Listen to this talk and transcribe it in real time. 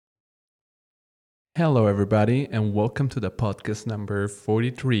Hello, everybody, and welcome to the podcast number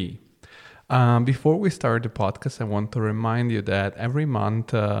 43. Before we start the podcast, I want to remind you that every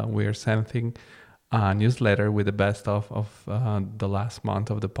month we are sending a newsletter with the best of the last month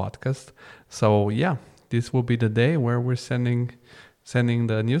of the podcast. So, yeah, this will be the day where we're sending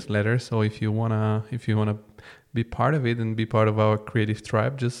the newsletter. So, if you wanna be part of it and be part of our creative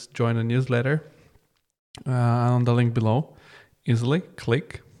tribe, just join the newsletter on the link below. Easily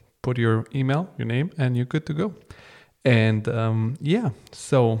click, put your email, your name, and you're good to go. And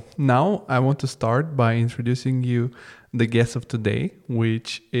so now I want to start by introducing you the guest of today,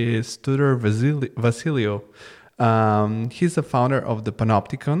 which is Tudor Vasilio. He's the founder of the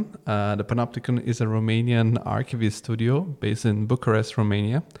Panoptikon. The Panoptikon is a Romanian archivist studio based in Bucharest,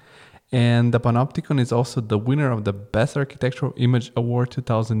 Romania. And the Panoptikon is also the winner of the Best Architectural Image Award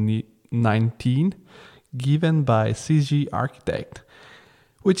 2019, given by CG Architect,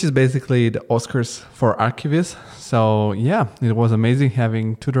 which is basically the Oscars for archivists. So yeah, it was amazing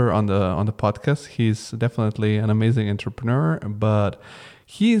having Tudor on the podcast. He's definitely an amazing entrepreneur, but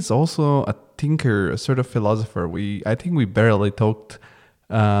he is also a thinker, a sort of philosopher. I think we barely talked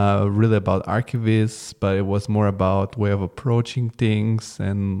really about archivists, but it was more about way of approaching things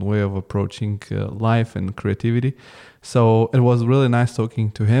and way of approaching life and creativity. So it was really nice talking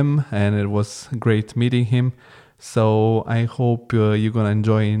to him, and it was great meeting him. So I hope you're gonna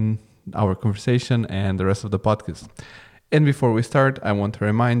enjoy our conversation and the rest of the podcast. And before we start, I want to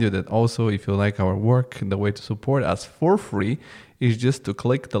remind you that also, if you like our work, the way to support us for free is just to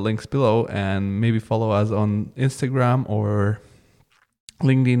click the links below and maybe follow us on Instagram or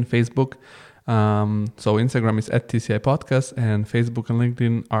LinkedIn, Facebook. So Instagram is at TCI Podcast, and Facebook and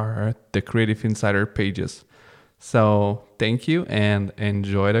LinkedIn are the Creative Insider pages. So thank you and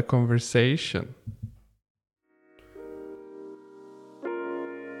enjoy the conversation.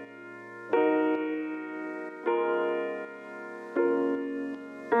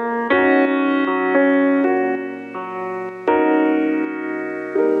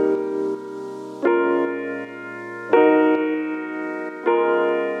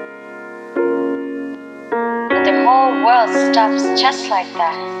 The whole world stops just like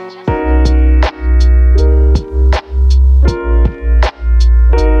that.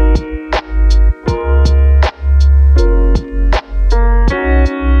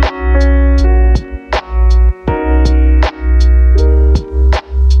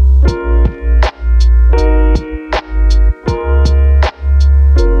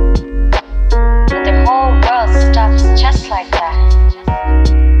 The whole world stops just like that.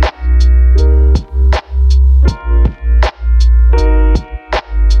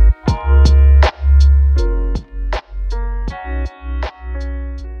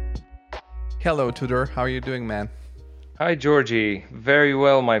 Hello, Tudor. How are you doing, man? Hi, Georgie. Very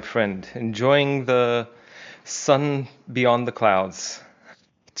well, my friend. Enjoying the sun beyond the clouds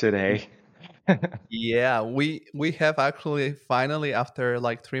today. Yeah, we have actually finally, after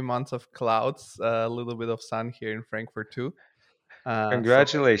like 3 months of clouds, a little bit of sun here in Frankfurt too. Uh, so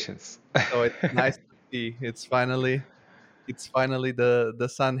Congratulations. so it's nice to see. It's finally the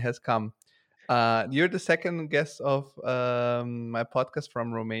sun has come. You're the second guest of my podcast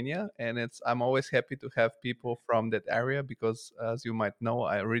from Romania, and I'm always happy to have people from that area because, as you might know,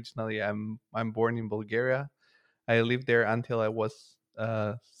 I'm born in Bulgaria. I lived there until I was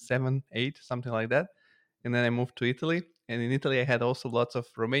 7, 8, something like that, and then I moved to Italy. And in Italy, I had also lots of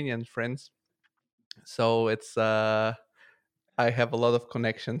Romanian friends, so I have a lot of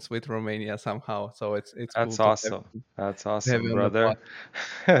connections with Romania somehow. So it's cool That's to have awesome. That's have you awesome, on the pod.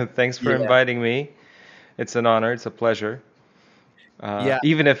 brother. Thanks for Yeah, inviting me. It's an honor. It's a pleasure. yeah,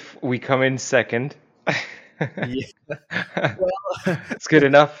 Even if we come in second, yeah. Well, it's good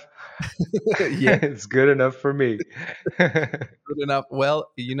enough. yeah, It's good enough for me. good enough.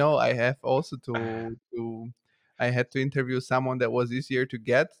 Well, I have also I had to interview someone that was easier to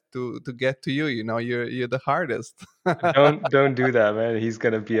get to you. You're the hardest. Don't do that, man. He's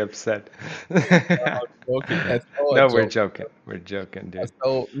gonna be upset. I'm joking. It's all a No, we're joke. joking. We're joking, dude.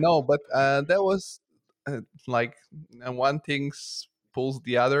 So no, but that was like one thing pulls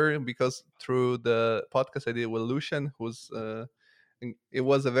the other because through the podcast I did with Lucian, it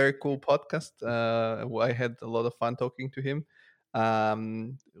was a very cool podcast. I had a lot of fun talking to him.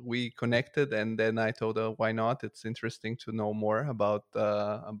 We connected, and then I told her, "Why not? It's interesting to know more about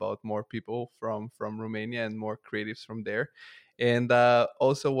more people from Romania and more creatives from there." And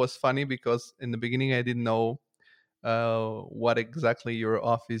also was funny because in the beginning I didn't know what exactly your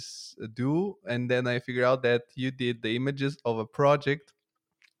office do, and then I figured out that you did the images of a project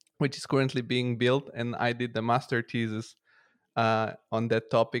which is currently being built, and I did the master thesis on that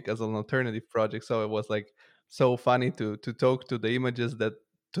topic as an alternative project. So it was like so funny to talk to the images that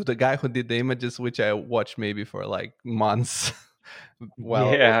to the guy who did the images, which I watched maybe for like months while I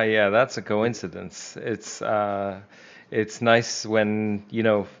was. Yeah, yeah, that's a coincidence. It's nice when,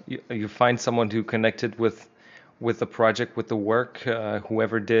 you find someone who connected with the project, with the work,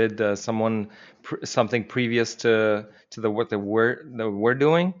 whoever did someone something previous to the what they were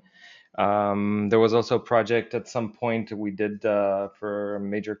doing. There was also a project at some point we did for a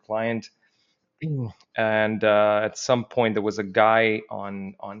major client. And at some point there was a guy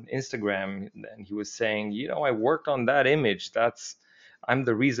on Instagram, and he was saying, I worked on that image. I'm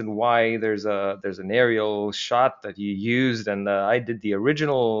the reason why there's an aerial shot that you used, and I did the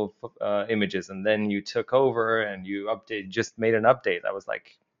original images, and then you took over and you just made an update. I was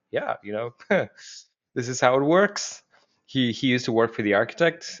like, yeah, this is how it works. He used to work for the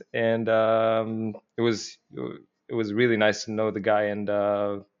architect, and it was really nice to know the guy and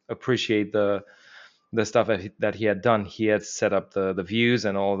appreciate the stuff that he had done. He had set up the views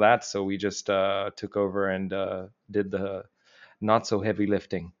and all that, so we just took over and did the not so heavy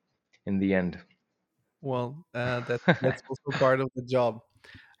lifting in the end. Well, that's also part of the job.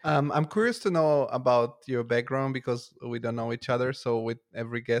 I'm curious to know about your background because we don't know each other. So with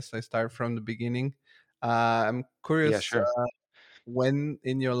every guest, I start from the beginning. I'm Yeah, curious sure. when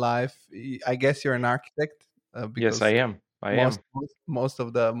in your life, I guess you're an architect Yes, I because am. I most am. most,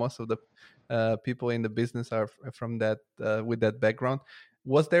 most of the people in the business are from that with that background.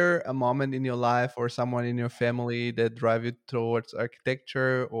 Was there a moment in your life or someone in your family that drive you towards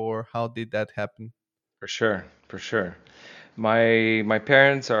architecture, or how did that happen? For sure, for sure. My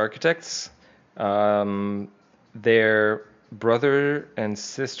parents are architects. Um, their brother and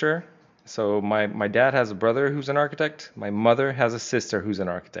sister. So my dad has a brother who's an architect. My mother has a sister who's an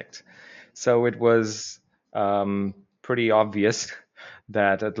architect. So it was pretty obvious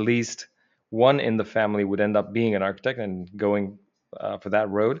that at least one in the family would end up being an architect and going for that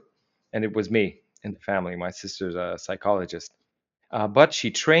road. And it was me in the family. My sister's a psychologist. But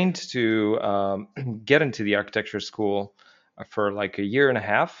she trained to get into the architecture school for like a year and a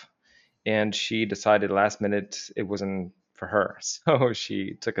half, and she decided last minute it wasn't for her, so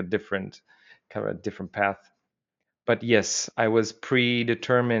she took a different path. But yes, I was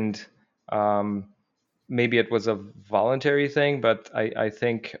predetermined. Um, Maybe it was a voluntary thing, but I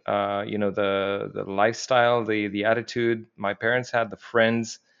think the lifestyle, the attitude my parents had, the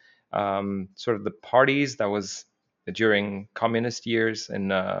friends, sort of the parties that was during communist years in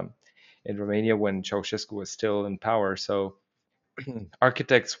Romania when Ceausescu was still in power. So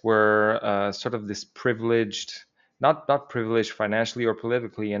architects were sort of this privileged, not privileged financially or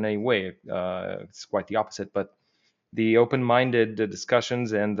politically in any way. It's quite the opposite, but the open-minded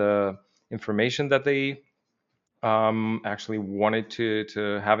discussions and the information that they actually wanted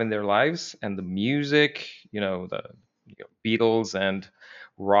to have in their lives, and the music, the Beatles and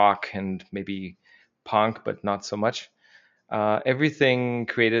rock and maybe punk, but not so much. Everything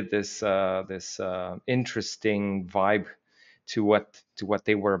created this interesting vibe to what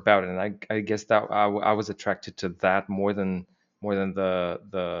they were about, and I guess that I was attracted to that more than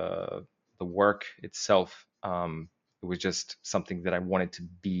the work itself. It was just something that I wanted to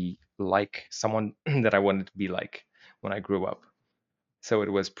be like, someone that I wanted to be like when I grew up. So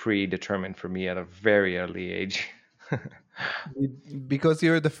it was predetermined for me at a very early age. Because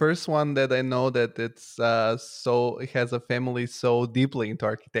you're the first one that I know that it's so it has a family so deeply into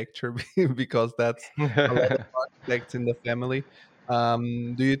architecture because that's a lot of architects in the family.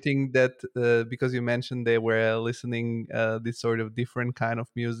 Do you think that because you mentioned they were listening this sort of different kind of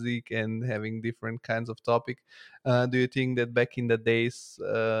music and having different kinds of topic, do you think that back in the days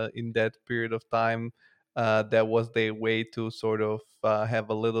in that period of time that was their way to sort of have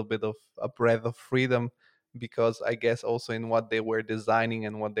a little bit of a breath of freedom? Because I guess also in what they were designing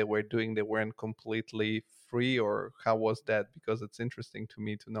and what they were doing, they weren't completely free, or how was that? Because it's interesting to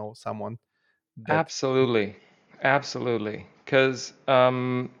me to know someone that. Absolutely, absolutely. Because I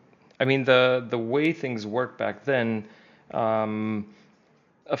mean, the way things worked back then, um,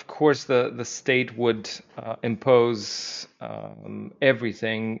 of course, the state would impose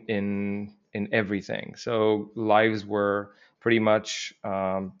everything in everything. So lives were pretty much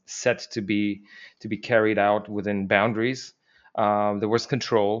set to be carried out within boundaries. There was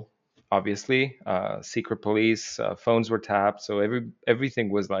control, obviously, secret police, phones were tapped, so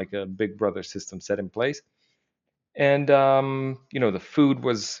everything was like a Big Brother system set in place. And the food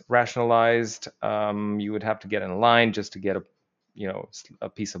was rationalized. You would have to get in line just to get a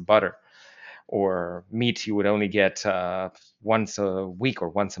piece of butter, or meat you would only get once a week or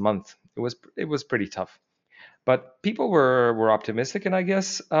once a month. It was pretty tough. But people were optimistic, and I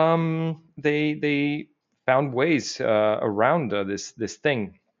guess they found ways around this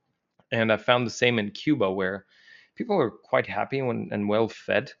thing. And I found the same in Cuba, where people are quite happy and well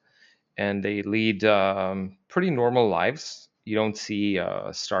fed, and they lead pretty normal lives. You don't see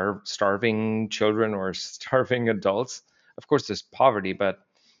starving children or starving adults. Of course, there's poverty, but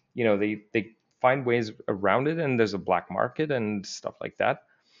they find ways around it, and there's a black market and stuff like that.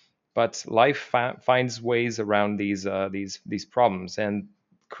 But life finds ways around these problems, and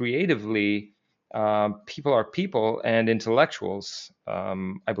creatively, people are people, and intellectuals,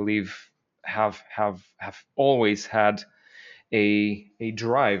 I believe, have always had a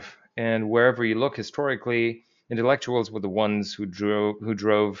drive. And wherever you look historically, intellectuals were the ones who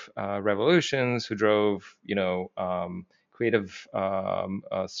drove revolutions, who drove creative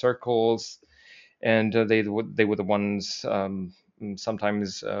circles, and they were the ones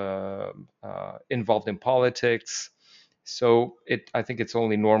sometimes involved in politics. So I think it's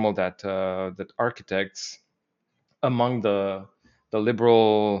only normal that architects, among the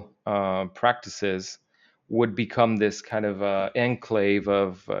liberal practices, would become this kind of enclave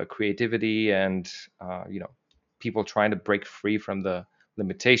of creativity and people trying to break free from the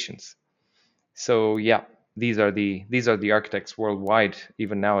limitations. So yeah, these are the architects worldwide.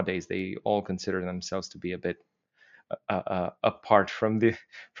 Even nowadays, they all consider themselves to be a bit apart from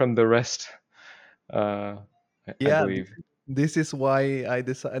the rest. Uh, I Yeah, believe. this is why I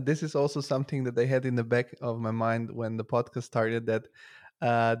decided. This is also something that I had in the back of my mind when the podcast started. That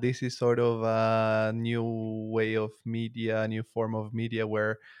this is sort of a new way of media, a new form of media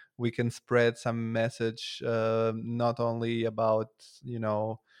where we can spread some message, not only about you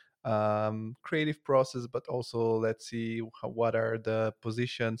know creative process, but also let's see what are the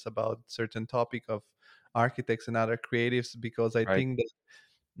positions about certain topic of architects and other creatives. Because I Right. think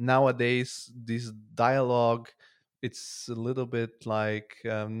nowadays this dialogue, it's a little bit like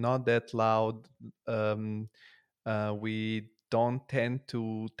not that loud. We don't tend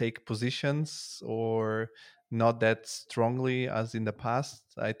to take positions, or not that strongly as in the past.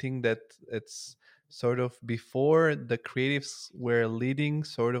 I think that it's sort of before the creatives were leading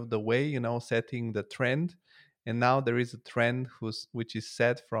sort of the way, setting the trend. And now there is a trend which is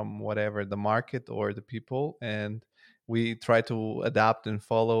set from whatever the market or the people, and we try to adapt and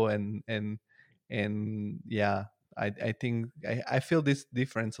follow. And yeah, I think I feel this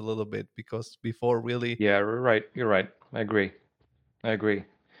difference a little bit, because before really. Yeah, you're right. You're right. I agree. I agree.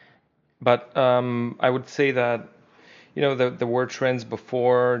 But I would say that there were trends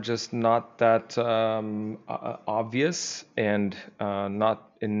before, just not that obvious, and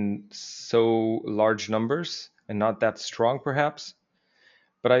not in so large numbers, and not that strong perhaps.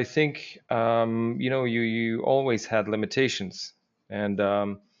 But I think you always had limitations. And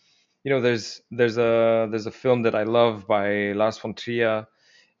there's a film that I love by Lars von Trier.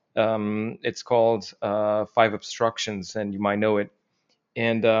 It's called Five Obstructions, and you might know it.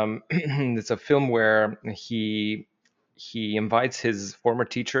 And it's a film where he invites his former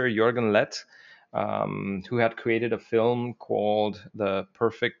teacher Jürgen Lett, who had created a film called The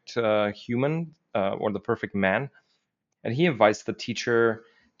Perfect Human, or The Perfect Man, and he invites the teacher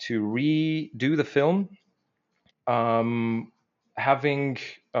to redo the film, um, having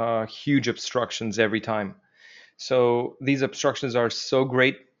huge obstructions every time. So these obstructions are so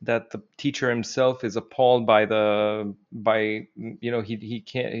great that the teacher himself is appalled by he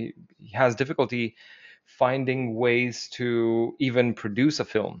can't he has difficulty finding ways to even produce a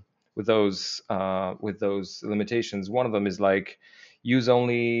film with those limitations. One of them is like use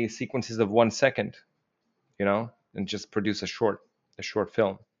only sequences of 1 second, and just produce a short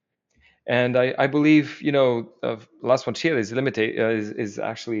film. And I believe Las Frontier is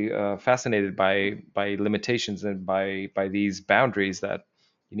actually fascinated by limitations and by these boundaries that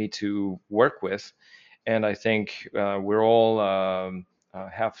you need to work with. And I think we're all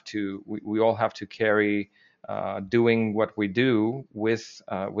we all have to carry doing what we do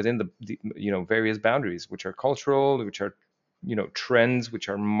within the various boundaries, which are cultural, which are trends, which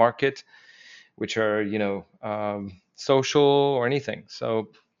are market, which are social, or anything.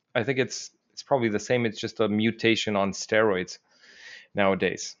 So I think it's probably the same. It's just a mutation on steroids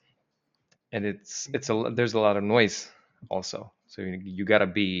nowadays, and there's a lot of noise also. So you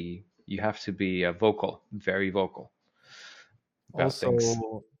have to be vocal, very vocal about things.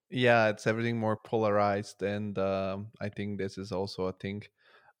 Also, yeah, it's everything more polarized, and I think this is also a thing.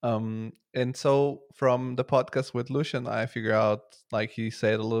 And so from the podcast with Lucian, I figure out, like he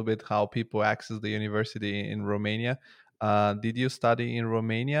said, a little bit how people access the university in Romania. Did you study in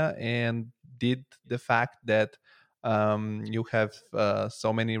Romania, and did the fact that you have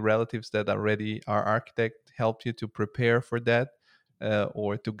so many relatives that already are architect helped you to prepare for that,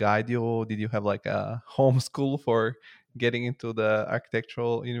 or to guide you? Did you have like a homeschool for getting into the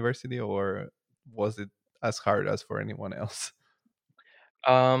architectural university, or was it as hard as for anyone else?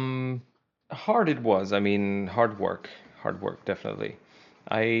 Um, Hard it was. I mean, hard work, definitely.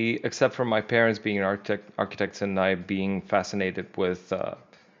 Except for my parents being architects, and I being fascinated with,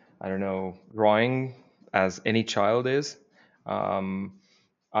 I don't know, drawing as any child is. Um,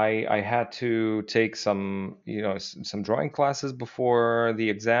 I had to take some, some drawing classes before the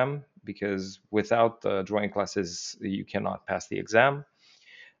exam, because without the drawing classes, you cannot pass the exam.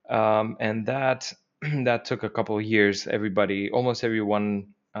 And that that took a couple of years. Almost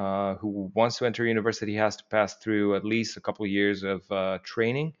everyone who wants to enter university has to pass through at least a couple of years of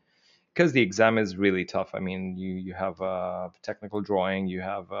training, because the exam is really tough. I mean, you have technical drawing, you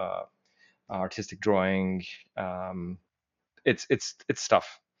have artistic drawing. Um, it's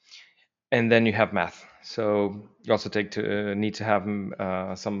tough, and then you have math. So you also need to have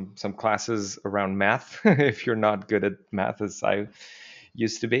some classes around math if you're not good at math, as I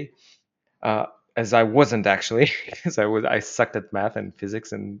used to be. uh, as I wasn't actually, because I sucked at math and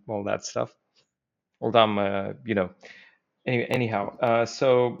physics and all that stuff. Although anyhow,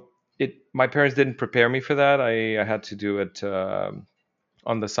 so it my parents didn't prepare me for that. I had to do it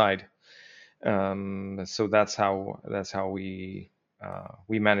on the side. So that's how we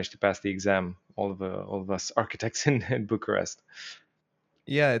managed to pass the exam. All of us architects in Bucharest.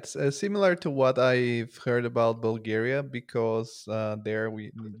 Yeah, it's similar to what I've heard about Bulgaria, because there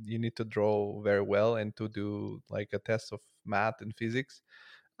you need to draw very well and to do like a test of math and physics.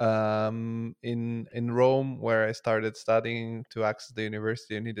 In Rome, where I started studying to access the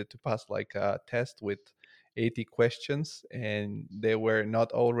university, I needed to pass like a test with 80 questions, and they were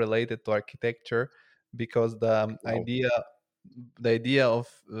not all related to architecture, because Wow, the idea of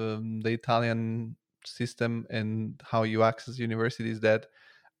the Italian system and how you access universities, that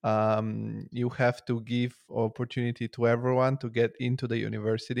you have to give opportunity to everyone to get into the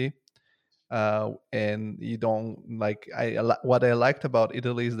university. And you don't like what I liked about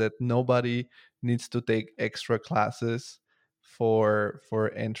Italy is that nobody needs to take extra classes for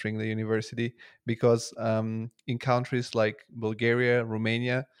entering the university, because in countries like Bulgaria,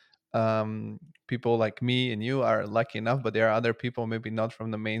 Romania, people like me and you are lucky enough, but there are other people maybe not from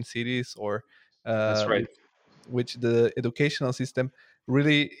the main cities, or that's right. which the educational system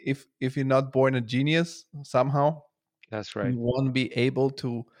really, if you're not born a genius somehow, That's you right. won't be able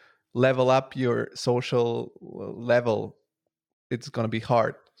to level up your social level. It's going to be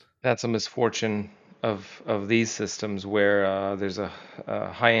hard. That's a misfortune of these systems, where there's a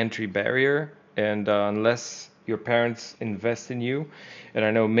high entry barrier, and unless your parents invest in you, and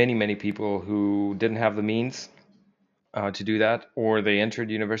I know many people who didn't have the means to do that, or they entered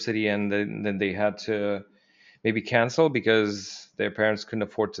university and then they had to maybe cancel because their parents couldn't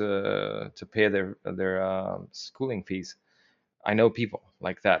afford to pay their schooling fees. I know people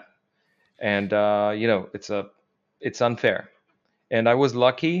like that, and it's unfair. And I was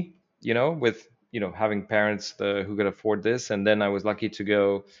lucky, with having parents who could afford this. And then I was lucky to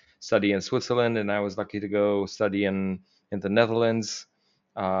go study in Switzerland, and I was lucky to go study in the Netherlands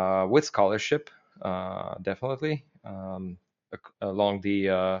with scholarship, definitely. Along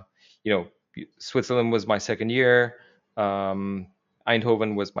the Switzerland was my second year. Um,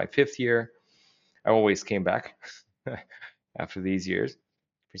 Eindhoven was my fifth year. I always came back after these years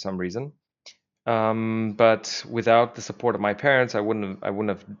for some reason. But without the support of my parents, I wouldn't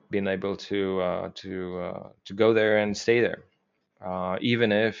have been able to go there and stay there.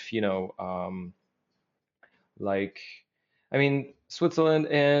 Even if like, I mean, Switzerland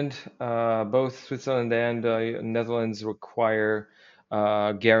and both Switzerland and Netherlands require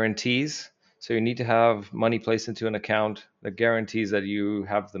guarantees. So you need to have money placed into an account that guarantees that you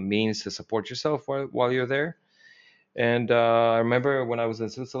have the means to support yourself while you're there. And I remember when I was in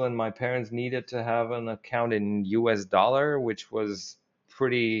Switzerland, my parents needed to have an account in US dollar, which was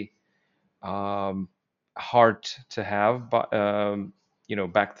pretty um, hard to have, but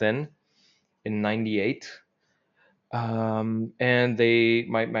back then in '98. And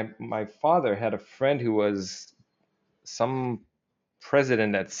my father had a friend who was some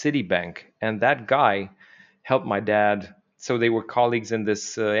president at Citibank, and that guy helped my dad. So they were colleagues in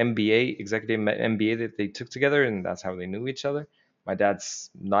this MBA, executive MBA that they took together, and that's how they knew each other. My dad's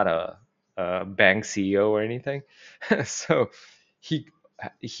not a bank CEO or anything, so he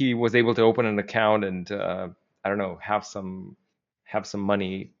he was able to open an account and I don't know, have some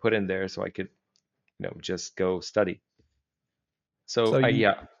money put in there so I could just go study. So So you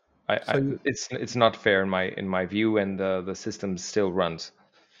yeah, so you it's not fair in my view, and the system still runs,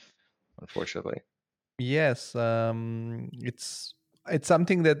 unfortunately. Yes, it's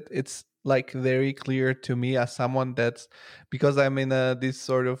something that it's like very clear to me as someone that's, because I'm in a this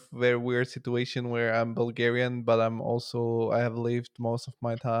sort of very weird situation where I'm Bulgarian, but I have lived most of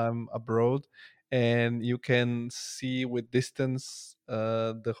my time abroad, and you can see with distance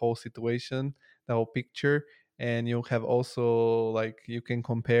the whole situation, the whole picture, and you have also like you can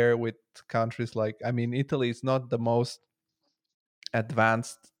compare with countries like, I mean, Italy is not the most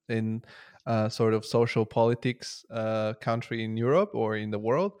advanced in sort of social politics country in Europe or in the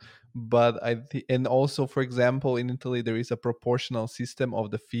world. But and also, for example, in Italy, there is a proportional system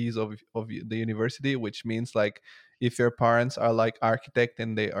of the fees of the university, which means like if your parents are like architect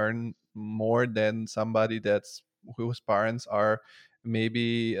and they earn more than somebody that's whose parents are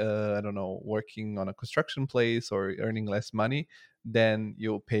maybe I don't know, working on a construction place or earning less money, then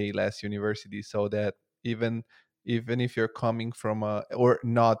you'll pay less university. So that even if you're coming from a or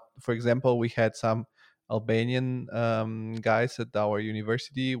not, for example, we had some Albanian guys at our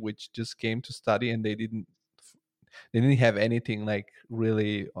university which just came to study, and they didn't have anything like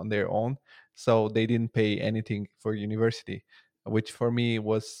really on their own, so they didn't pay anything for university, which for me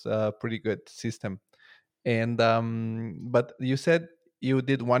was a pretty good system. And but you said you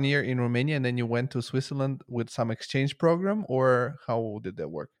did 1 year in Romania and then you went to Switzerland with some exchange program, or how did that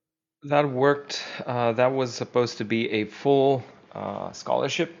work? That worked. That was supposed to be a full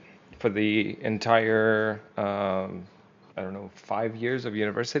scholarship for the entire, I don't know, 5 years of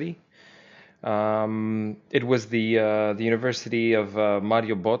university. It was the University of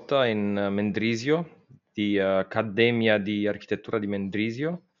Mario Botta in Mendrisio, the Accademia di Architettura di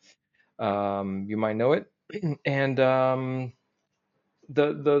Mendrisio. You might know it. And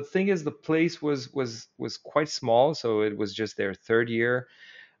the thing is, the place was quite small, so it was just their third year.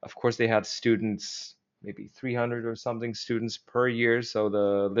 Of course, they had students, maybe 300 or something students per year. So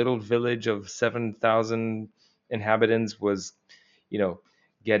the little village of 7,000 inhabitants was, you know,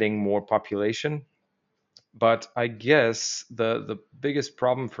 getting more population. But I guess the biggest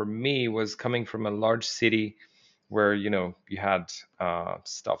problem for me was coming from a large city where, you had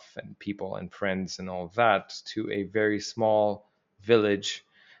stuff and people and friends and all that, to a very small village,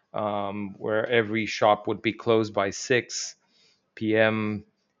 where every shop would be closed by 6 p.m.,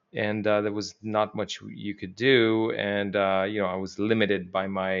 and there was not much you could do. And I was limited by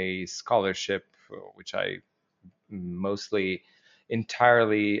my scholarship, which I mostly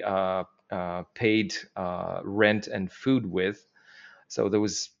entirely paid rent and food with. So there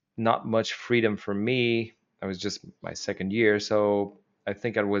was not much freedom for me. I was just my second year, so I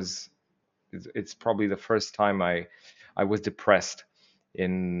think I was. It's probably the first time I was depressed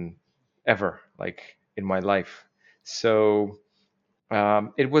in ever, like in my life. So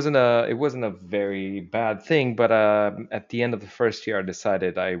it wasn't a very bad thing, but at the end of the first year, I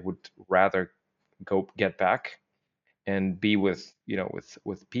decided I would rather go get back and be with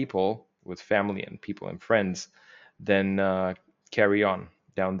with people, with family and people and friends, than carry on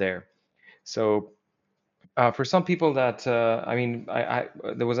down there. So for some people that I mean, I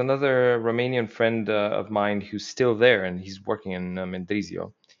there was another Romanian friend of mine who's still there, and he's working in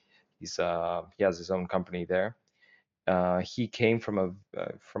Mendrisio. He has his own company there. He came from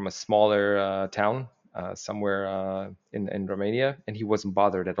a smaller town somewhere in Romania, and he wasn't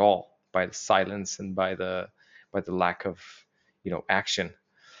bothered at all by the silence and by the lack of action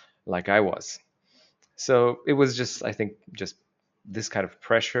like I was. So it was just, I think, just this kind of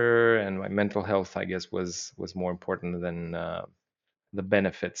pressure, and my mental health, I guess, was more important than the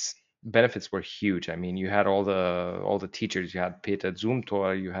benefits. Benefits were huge. I mean, you had all the teachers. You had Peter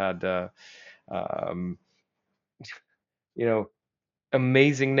Zumthor. You had um, you know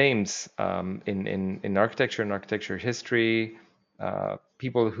amazing names in architecture and architecture history,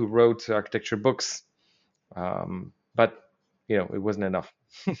 people who wrote architecture books. But it wasn't enough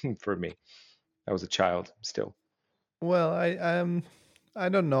for me. I was a child still. Well, I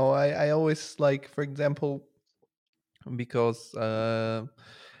don't know. I always like, for example, because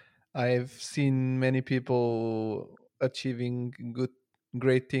I've seen many people achieving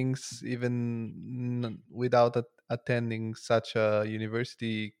great things even without attending such a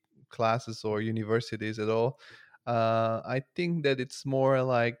university classes or universities at all. I think that it's more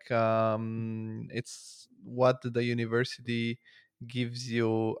like it's what the university gives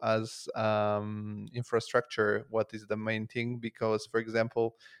you as infrastructure, what is the main thing. Because, for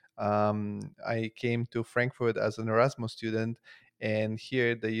example, I came to Frankfurt as an Erasmus student, and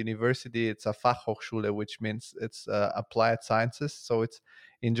here the university, it's a Fachhochschule, which means it's applied sciences. So it's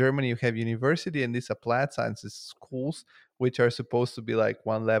in Germany you have university and these applied sciences schools, which are supposed to be like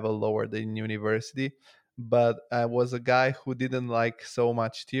one level lower than university. but I was a guy who didn't like so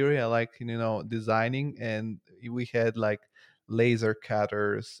much theory. I like, designing, and we had like laser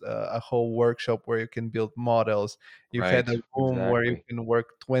cutters, a whole workshop where you can build models. You had Right. a room where you Exactly. can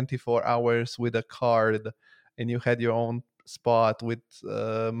work 24 hours with a card, and you had your own spot with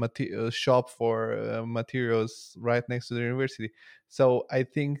shop for materials right next to the university. So I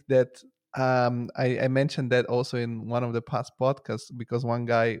think that I mentioned that also in one of the past podcasts, because one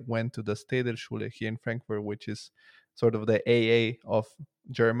guy went to the Stadelschule here in Frankfurt, which is sort of the AA of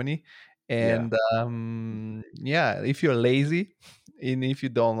Germany. Yeah. And yeah, if you're lazy and if you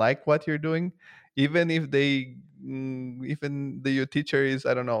don't like what you're doing, even if your teacher is,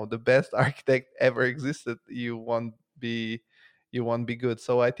 I don't know, the best architect ever existed, you won't be good.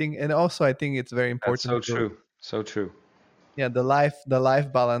 So I think, and also I think it's very That's important so to, true. So true. yeah, the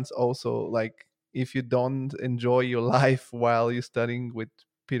life balance also, like if you don't enjoy your life while you're studying with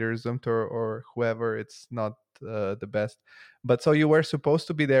Peter Zumthor or whoever, it's not the best. But so you were supposed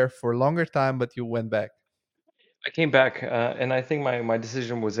to be there for a longer time, but you went back. I came back, and I think my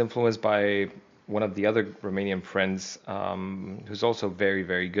decision was influenced by one of the other Romanian friends, who's also very,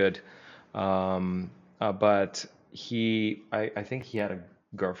 very good. Um, but I think he had a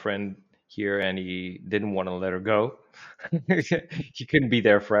girlfriend here, and he didn't want to let her go. He couldn't be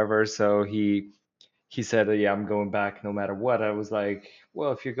there forever, so he said, "Yeah, I'm going back no matter what." I was like,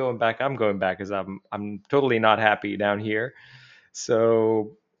 "Well, if you're going back, I'm going back, because I'm totally not happy down here."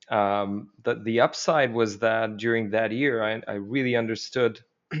 So the upside was that during that year, I really understood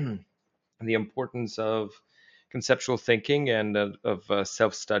the importance of conceptual thinking and of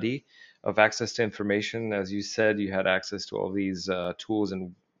self study, of access to information. As you said, you had access to all these tools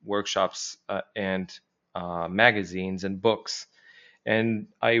and workshops and magazines and books, and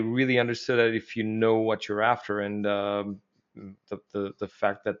I really understood that if you know what you're after, and the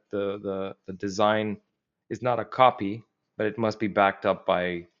fact that the design is not a copy, but it must be backed up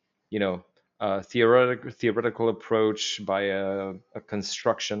by, a theoretical approach, by a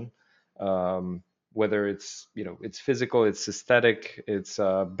construction, um, whether it's, it's physical, it's aesthetic, it's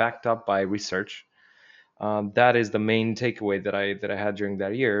backed up by research. That is the main takeaway that I had during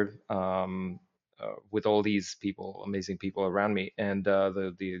that year, with all these people, amazing people around me, and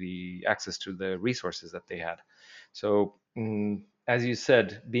the access to the resources that they had. So, as you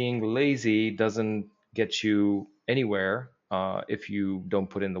said, being lazy doesn't get you anywhere if you don't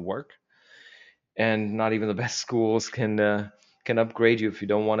put in the work, and not even the best schools can upgrade you if you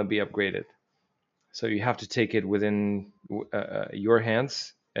don't want to be upgraded. So you have to take it within your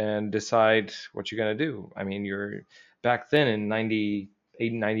hands and decide what you're going to do. I mean, you're back then in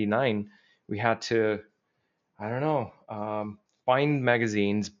 98, 99, we had to, I don't know, find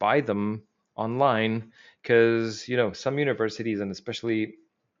magazines, buy them online, because, some universities, and especially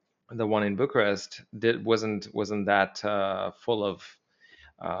the one in Bucharest, wasn't that full of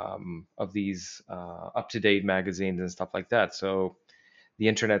these up-to-date magazines and stuff like that. So the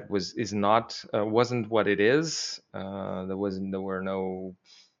internet wasn't what it is. There were no,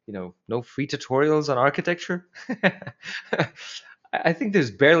 no free tutorials on architecture. I think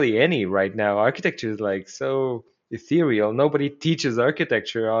there's barely any right now. Architecture is like so ethereal. Nobody teaches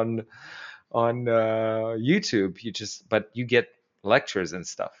architecture on YouTube. But you get lectures and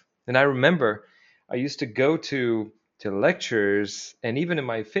stuff. And I remember I used to go to lectures, and even in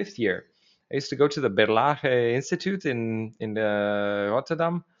my fifth year, I used to go to the Berlage Institute in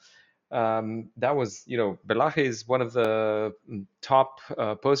Rotterdam. That was, Berlage is one of the top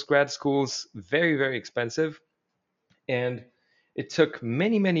post grad schools, very, very expensive. And it took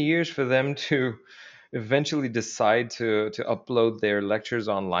many, many years for them to eventually decide to upload their lectures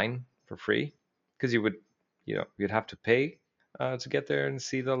online for free, because you'd have to pay to get there and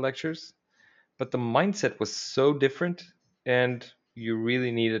see the lectures. But the mindset was so different, and you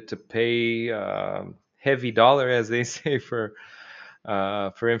really needed to pay heavy dollar, as they say, for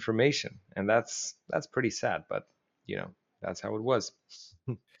information, and that's pretty sad. But that's how it was.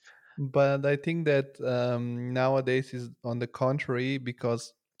 But I think that nowadays is on the contrary,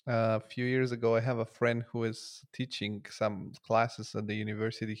 because a few years ago I have a friend who is teaching some classes at the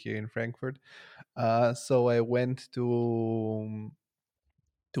university here in Frankfurt. So I went to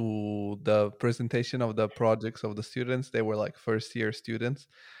the presentation of the projects of the students. They were like first year students,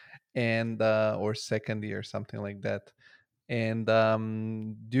 and or second year, something like that. And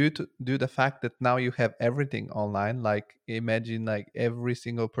due to the fact that now you have everything online, like imagine like every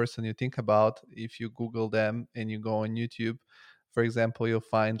single person you think about, if you Google them and you go on YouTube, for example, you'll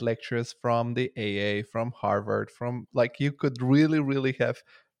find lectures from the AA, from Harvard, from, like, you could really have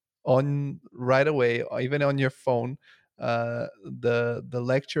on right away, or even on your phone, the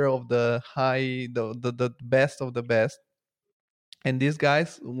lecture of the high, the best of the best. And these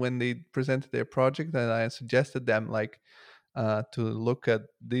guys, when they presented their project, and I suggested them like to look at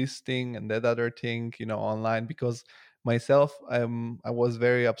this thing and that other thing, online, because myself, I was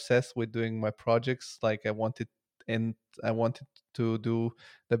very obsessed with doing my projects. Like and I wanted to do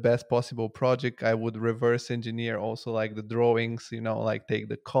the best possible project. I would reverse engineer also like the drawings, like take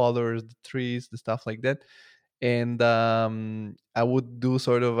the colors, the trees, the stuff like that. And I would do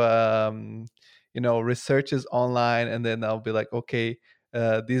sort of researches online, and then I'll be like, okay,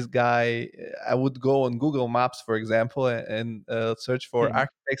 this guy. I would go on Google Maps, for example, and search for Mhm.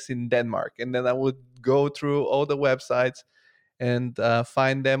 architects in Denmark, and then I would go through all the websites and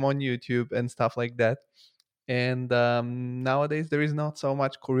find them on YouTube and stuff like that. And nowadays there is not so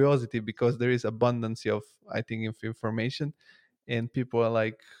much curiosity because there is abundance of, I think, of information, and people are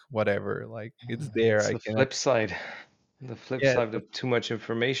like, whatever, like it's there, It's I the cannot. flip side. The flip Yeah, side of too much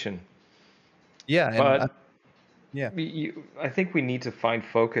information. yeah, and But yeah. I think we need to find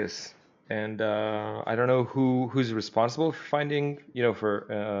focus, and I don't know who's responsible for finding,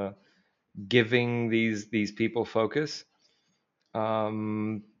 for giving these people focus.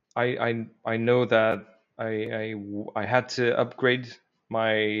 Um, I know that I had to upgrade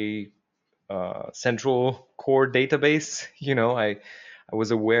my central core database. I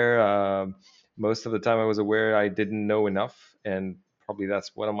was aware, most of the time I was aware I didn't know enough, and probably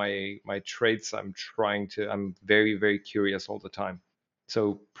that's one of my traits. I'm very very curious all the time.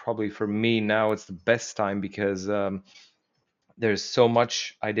 So probably for me now it's the best time because there's so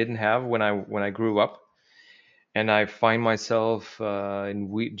much I didn't have when I grew up, and I find myself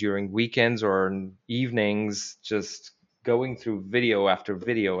during weekends or in evenings just going through video after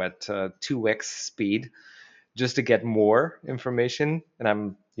video at 2x speed just to get more information.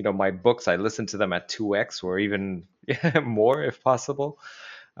 And my books, I listen to them at 2x or even more if possible,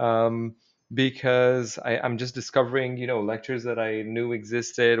 um, because I'm just discovering, lectures that I knew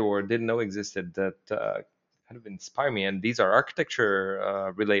existed or didn't know existed that kind of inspire me. And these are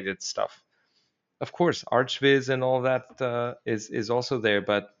architecture related stuff. Of course, ArchViz and all that is also there,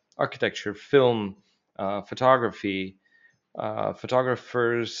 but architecture, film, photography,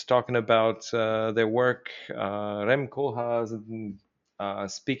 photographers talking about their work. Rem Koolhaas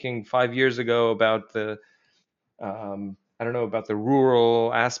speaking 5 years ago about I don't know, about the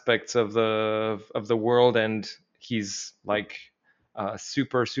rural aspects of the world, and he's like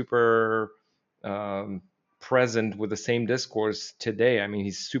super super um, present with the same discourse today. I mean,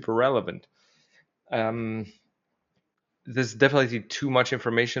 he's super relevant. Um, there's definitely too much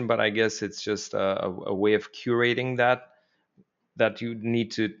information, but I guess it's just a way of curating that you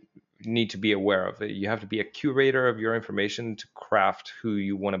need to be aware of. You have to be a curator of your information to craft who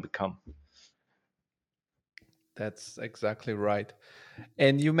you want to become. That's exactly right.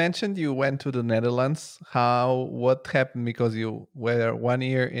 And you mentioned you went to the Netherlands. What happened? Because you were 1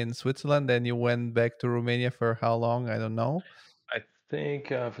 year in Switzerland, then you went back to Romania for how long? I don't know. I think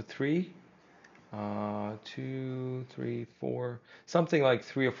for three, 2, 3, 4, something like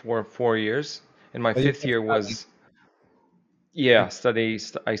 3 or 4 years. And my Oh, you fifth were year studying. was, You, yeah,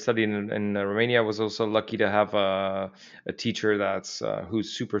 I studied in Romania. I was also lucky to have a teacher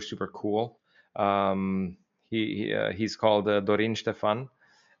who's super super cool. He's called Dorin Stefan,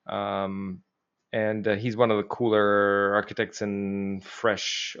 um, and he's one of the cooler architects and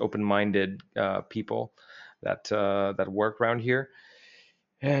fresh, open-minded people that work around here.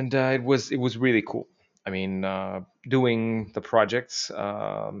 And it was really cool. I mean, doing the projects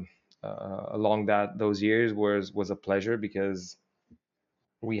along those years was a pleasure because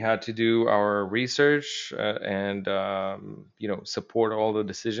we had to do our research and support all the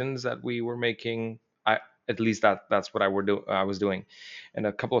decisions that we were making. At least that's what I was doing, and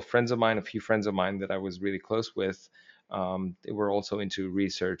a couple of friends of mine, a few friends of mine that I was really close with, they were also into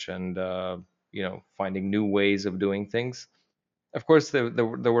research and finding new ways of doing things. Of course, there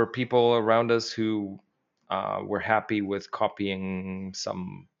were people around us who were happy with copying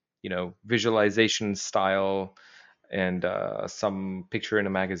some visualization style and some picture in a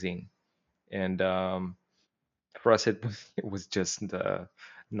magazine. And for us, it was just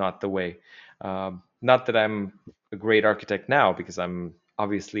not the way. Not that I'm a great architect now, because I'm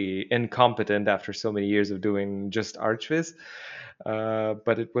obviously incompetent after so many years of doing just ArchViz.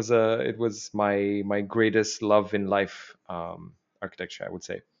 But it was my greatest love in life, architecture, I would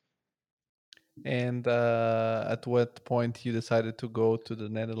say. and at what point you decided to go to the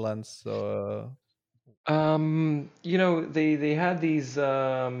Netherlands? They had these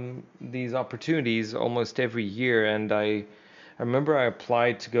opportunities almost every year, and I remember I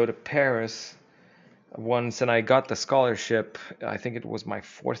applied to go to Paris, once, and I got the scholarship. I think it was my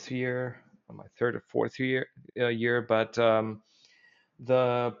fourth year, my third or fourth year. But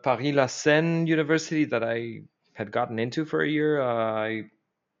the Paris La Seine University that I had gotten into for a year, I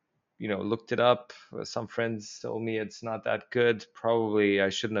looked it up. Some friends told me it's not that good. Probably I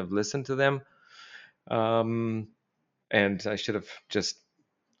shouldn't have listened to them, um, and I should have just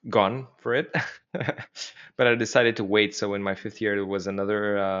gone for it. But I decided to wait. So in my fifth year, there was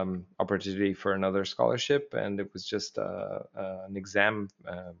another opportunity for another scholarship, and it was just an exam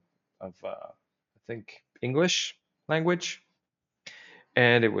of I think English language,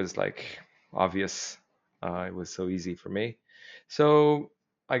 and it was like obvious. It was so easy for me. So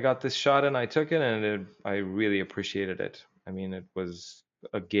I got this shot and I took it, and I really appreciated it. I mean, it was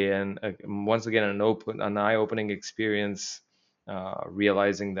once again an eye-opening experience,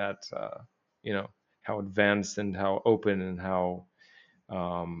 realizing that how advanced and how open and how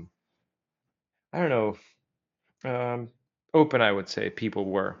um, I don't know, open I would say people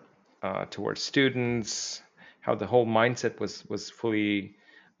were towards students, how the whole mindset was fully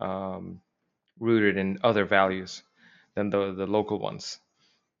um, rooted in other values than the local ones.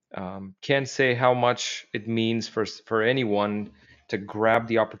 Can't say how much it means for anyone to grab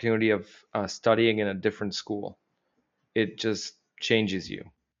the opportunity of studying in a different school. It just changes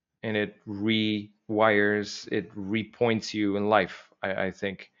you, and it rewires, it repoints you in life. I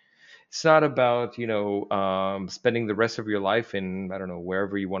think it's not about spending the rest of your life in, I don't know,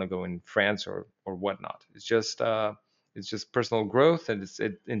 wherever you want to go in France or whatnot. It's just personal growth, and it's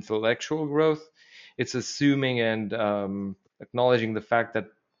intellectual growth. It's assuming and acknowledging the fact that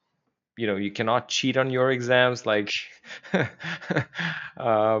you cannot cheat on your exams like a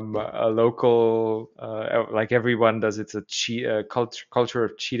local like everyone does. It's a culture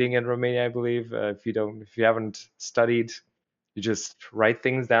of cheating in Romania, I believe. If you haven't studied, you just write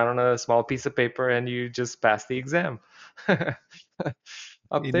things down on a small piece of paper and you just pass the exam.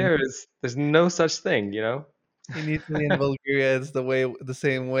 Up In there is there's no such thing, in Italy and Bulgaria, it's the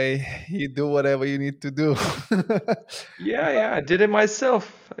same way. You do whatever you need to do. Yeah, yeah, I did it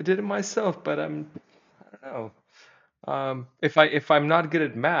myself. But I don't know. If I'm not good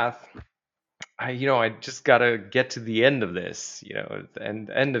at math, I just gotta get to the end of this, the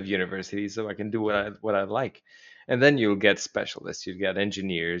end of university, so I can do what I like, and then you'll get specialists, you'll get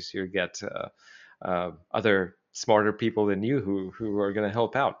engineers, you'll get other smarter people than you who are gonna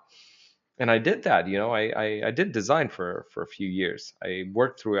help out. And I did that, I did design for a few years. I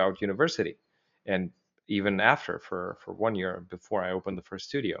worked throughout university, and even after for 1 year before I opened the first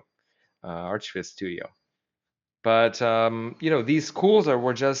studio, Archviz Studio. But these schools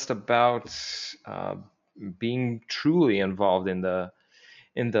were just about uh, being truly involved in the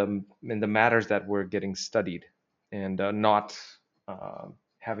matters that were getting studied, and not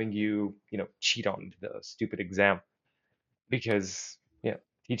having you cheat on the stupid exam, because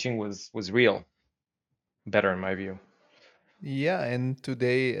teaching was real, better in my view. Yeah, and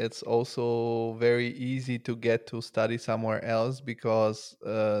today it's also very easy to get to study somewhere else because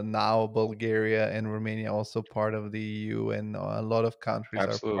now Bulgaria and Romania are also part of the EU, and a lot of countries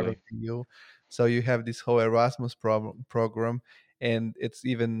are part of Absolutely. the EU. So you have this whole Erasmus program, and it's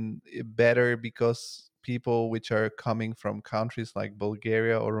even better because people which are coming from countries like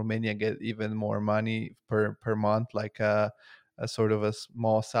Bulgaria or Romania get even more money per month, like a sort of a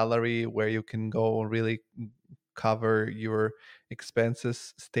small salary where you can go really cover your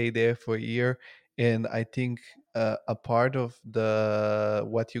expenses, stay there for a year. And I think a part of the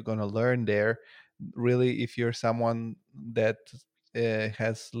what you're going to learn there, really, if you're someone that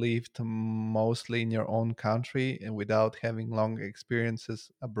has lived mostly in your own country and without having long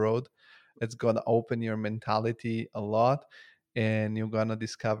experiences abroad, it's going to open your mentality a lot, and you're going to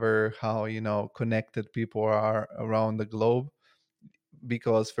discover how connected people are around the globe.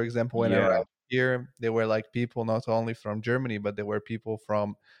 Because for example, when I Yeah. arrived here, there were like people not only from Germany, but there were people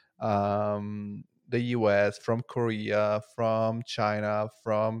from the US, from Korea, from China,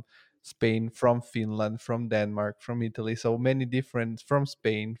 from Spain, from Finland, from Denmark, from Italy, so many different, from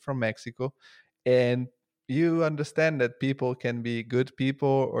Spain, from Mexico. And you understand that people can be good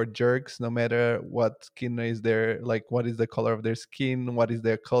people or jerks no matter what skin is their, like what is the color of their skin, what is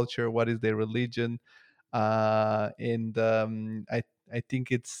their culture, what is their religion. And I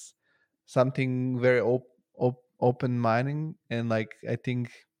think it's something very open minding, and like I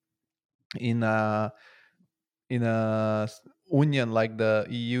think in a union like the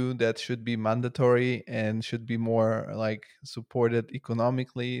EU, that should be mandatory and should be more like supported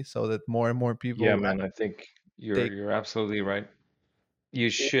economically, so that more and more Yeah, people man, I think you're take. you're absolutely right. You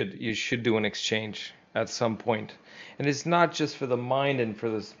should do an exchange. at some point. And it's not just for the mind and for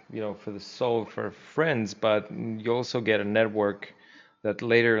the, for the soul, for friends, but you also get a network that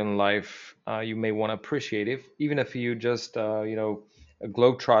later in life you may want to appreciate. If even if you just a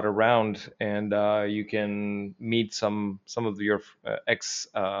globetrot around and you can meet some of your ex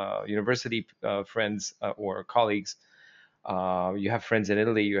university friends or colleagues. You have friends in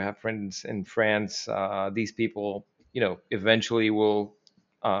Italy, you have friends in France. These people, eventually will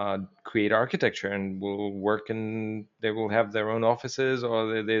create architecture and will work, and they will have their own offices,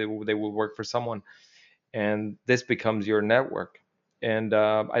 or they will work for someone, and this becomes your network. And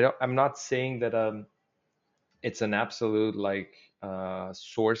I'm not saying that it's an absolute like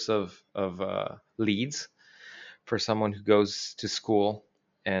source of leads for someone who goes to school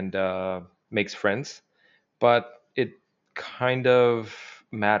and makes friends, but it kind of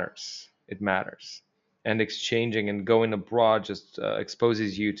matters. It matters. And exchanging and going abroad just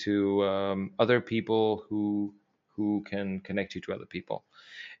exposes you to other people who can connect you to other people.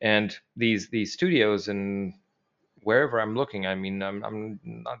 And these studios and wherever I'm looking, I mean, I'm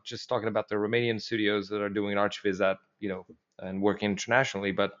not just talking about the Romanian studios that are doing ArchViz that and working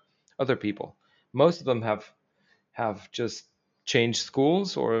internationally, but other people. Most of them have just changed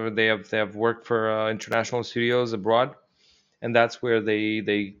schools, or they have worked for international studios abroad, and that's where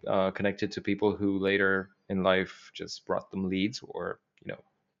they connected to people who later in life just brought them leads, or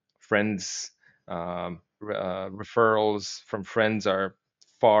friends. Referrals from friends are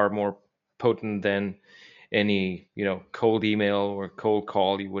far more potent than any cold email or cold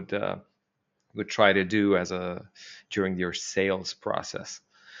call you would try to do as a during your sales process,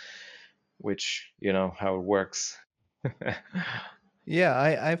 which you know how it works. Yeah,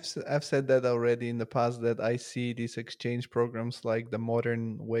 I've said that already in the past, that I see these exchange programs like the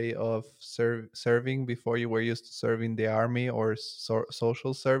modern way of serving before you were used to serve in the army or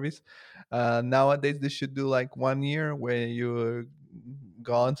social service. Nowadays, they should do like 1 year where you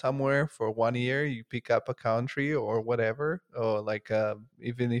gone somewhere for 1 year, you pick up a country or whatever, or like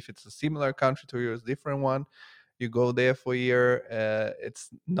even if it's a similar country to yours, different one, you go there for a year. It's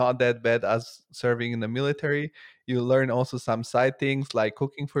not that bad as serving in the military. You learn also some side things like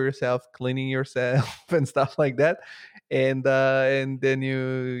cooking for yourself, cleaning yourself, and stuff like that. And then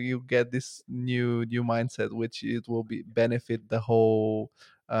you get this new mindset, which it will be benefit the whole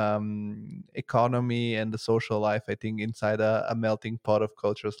economy and the social life, I think, inside a melting pot of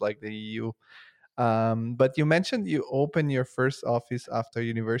cultures like the EU. But you mentioned you opened your first office after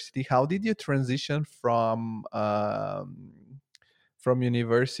university. How did you transition from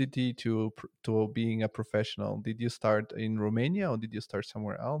university to being a professional? Did you start in Romania or did you start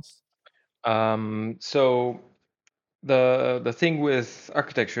somewhere else? So the thing with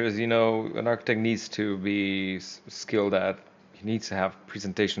architecture is, an architect needs to be skilled at. He needs to have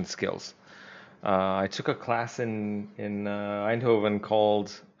presentation skills. I took a class in Eindhoven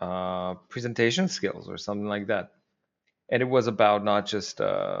called presentation skills or something like that, and it was about not just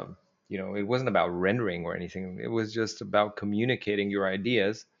it wasn't about rendering or anything. It was just about communicating your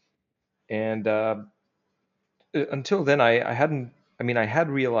ideas. And until then, I hadn't. I mean, I had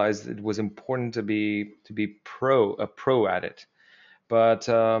realized it was important to be a pro at it, but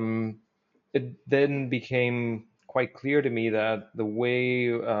it then became quite clear to me that the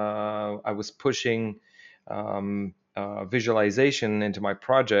way I was pushing visualization into my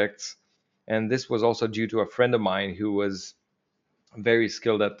projects, and this was also due to a friend of mine who was very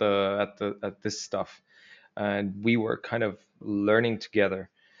skilled at this stuff, and we were kind of learning together.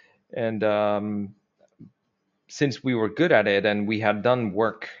 And since we were good at it and we had done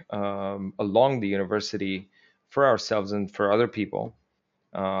work along the university for ourselves and for other people,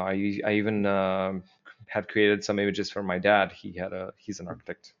 I even had created some images for my dad. He's an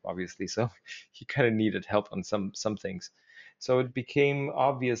architect, obviously, so he kind of needed help on some things. So it became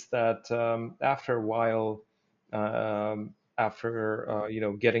obvious that after a while, after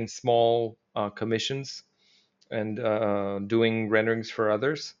getting small commissions and doing renderings for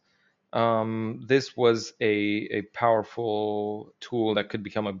others, this was a powerful tool that could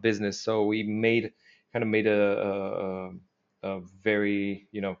become a business. So we made a very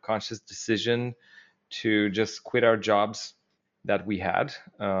conscious decision to just quit our jobs that we had.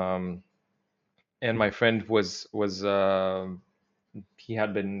 And my friend was he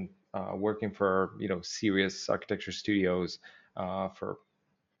had been working for serious architecture studios for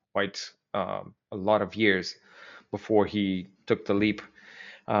quite a lot of years before he took the leap.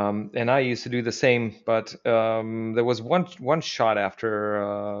 And I used to do the same, but there was one shot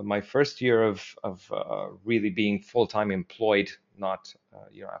after my first year of really being full time employed, not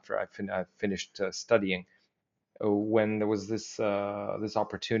after I finished studying. when there was this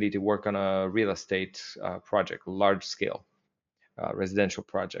opportunity to work on a real estate project, large scale residential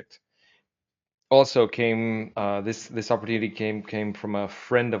project. Also came this opportunity came from a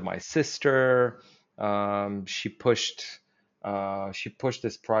friend of my sister. She pushed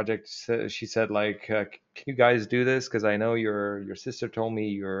this project. She said like, "Can you guys do this? Because I know your sister told me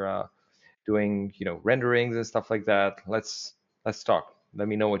you're doing renderings and stuff like that. Let's talk. Let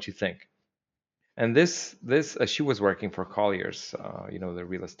me know what you think." And this she was working for Colliers, the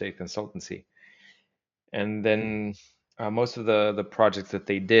real estate consultancy, and then most of the projects that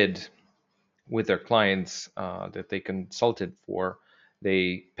they did with their clients that they consulted for,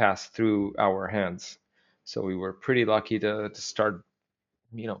 they passed through our hands. So we were pretty lucky to start,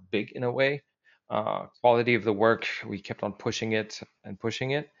 big in a way. Quality of the work, we kept on pushing it and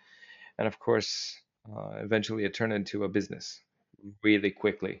pushing it, and of course, eventually it turned into a business really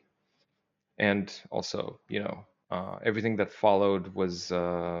quickly. And also, everything that followed was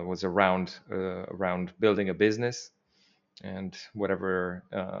around building a business and whatever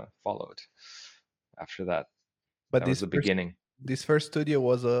followed after that. But That was this the first beginning. this first studio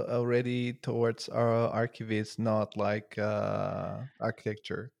was already towards archivists, not like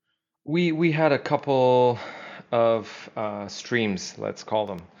architecture. We had a couple of streams, let's call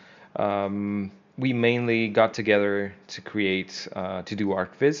them. We mainly got together to create to do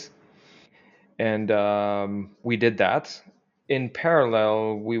ArcViz, and we did that. In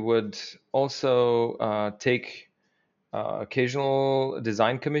parallel, we would also take occasional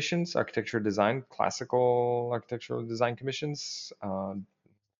design commissions, architecture design, classical architectural design commissions.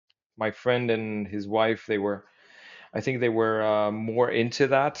 My friend and his wife, I think they were more into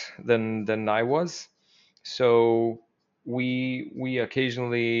that than I was. So we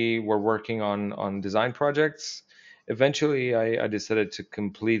occasionally were working on design projects. Eventually, I decided to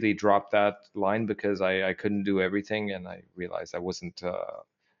completely drop that line because I couldn't do everything, and I realized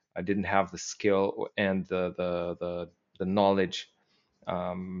I didn't have the skill and the knowledge,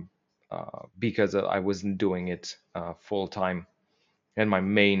 because I wasn't doing it full time, and my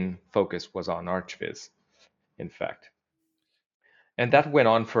main focus was on ArchViz, in fact. And that went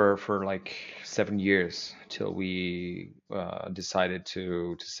on for like 7 years till we decided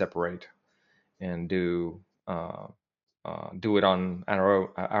to separate and do it on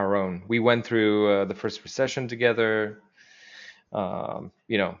our own. We went through the first recession together.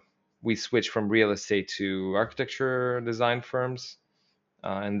 You know, we switched from real estate to architecture design firms,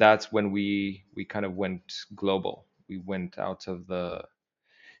 and that's when we kind of went global. We went out of the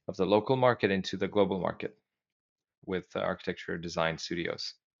local market into the global market with architecture design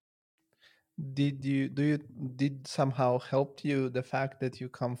studios. Did somehow help you the fact that you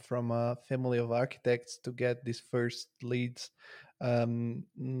come from a family of architects to get these first leads,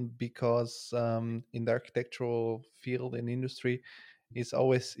 because in the architectural field and industry it's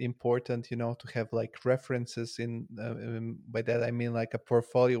always important, to have like references in, by that I mean like a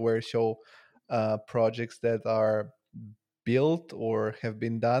portfolio where you show projects that are built or have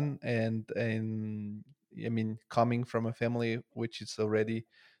been done, and I mean, coming from a family which is already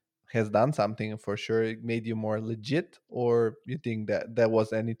has done something, for sure it made you more legit, or you think that there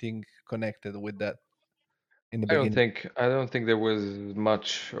was anything connected with that in the beginning? I don't think there was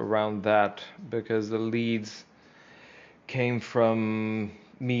much around that because the leads came from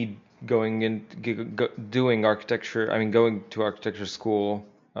me going in doing architecture. I mean, going to architecture school,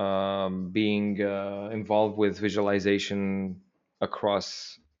 being involved with visualization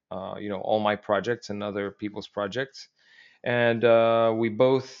across all my projects and other people's projects. And we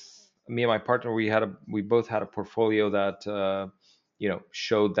both, me and my partner, we both had a portfolio that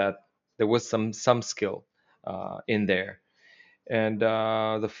showed that there was some skill in there. And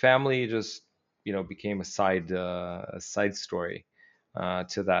the family just became a side story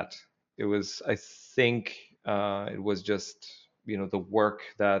to that. It was, I think, it was just the work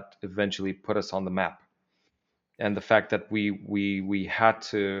that eventually put us on the map, and the fact that we had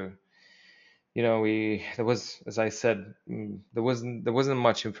to, we there was, as I said, there wasn't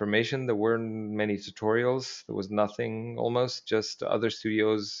much information. There weren't many tutorials. There was nothing, almost just other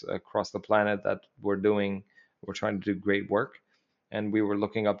studios across the planet that were trying to do great work, and we were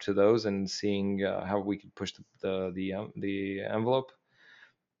looking up to those and seeing how we could push the envelope.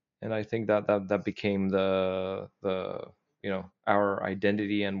 And I think that became our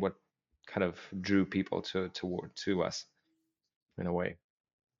identity and what kind of drew people to us in a way.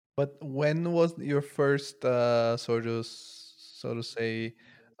 But when was your first so to say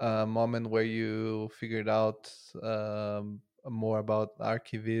moment where you figured out more about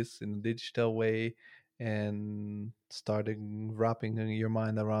archivists in a digital way, and started wrapping your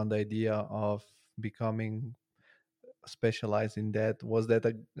mind around the idea of becoming specialize in that? Was that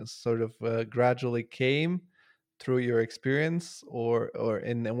a sort of gradually came through your experience, or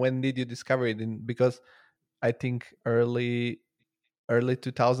and when did you discover it? Because I think early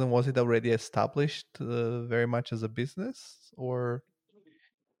 2000, was it already established very much as a business, or?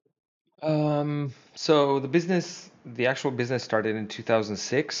 So the actual business started in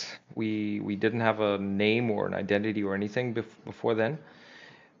 2006. We didn't have a name or an identity or anything before then.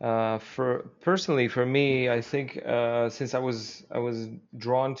 For personally, for me, I think since I was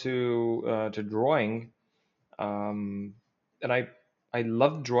drawn to drawing, um, and I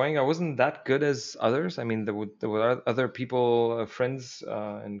loved drawing. I wasn't that good as others. I mean, there were other people, friends,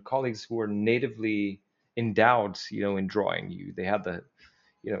 and colleagues who were natively endowed, in drawing. They had the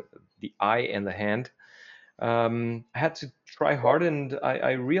eye and the hand. I had to try hard, and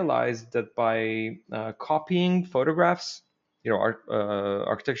I realized that by copying photographs,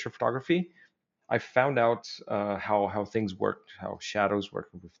 architecture photography, I found out how things worked, how shadows work,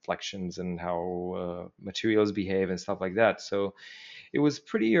 reflections, and how materials behave and stuff like that. So it was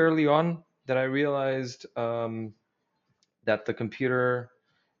pretty early on that I realized that the computer.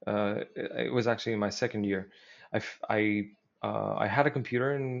 It was actually in my second year. I had a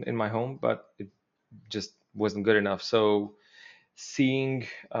computer in my home, but it just wasn't good enough. So seeing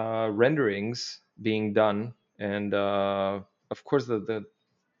renderings being done, and of course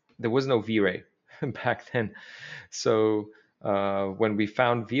there was no V-Ray back then. So when we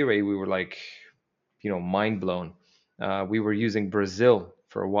found V-Ray, we were like, mind blown. We were using Brazil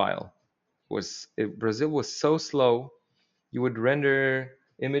for a while. Brazil was so slow. You would render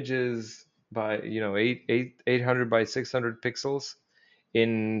images by 800 by 600 pixels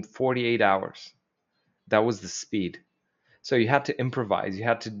in 48 hours. That was the speed. So you had to improvise. You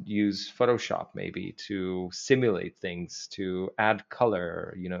had to use Photoshop maybe to simulate things, to add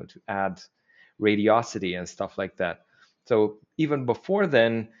color, to add radiosity and stuff like that. So even before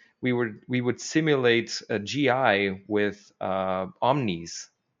then, we would simulate a GI with omnis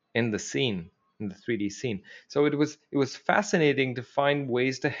in the scene, in the 3D scene. So it was fascinating to find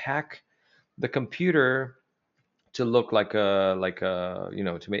ways to hack the computer to look like a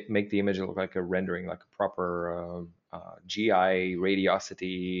to make the image look like a rendering, like a proper GI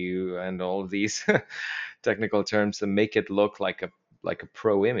radiosity and all of these technical terms, to make it look like a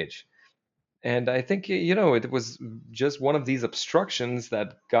pro image. And I think it was just one of these obstructions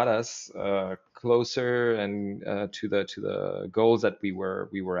that got us closer and to the goals that we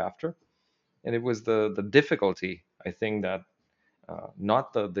were after. And it was the difficulty, I think, that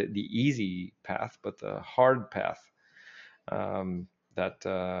not the easy path, but the hard path,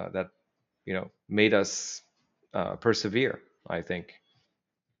 that made us persevere, I think.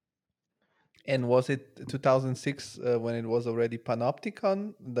 And was it 2006 when it was already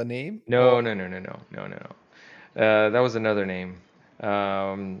Panoptikon, the name? Or No, no, no, no, no, no, no, no. That was another name.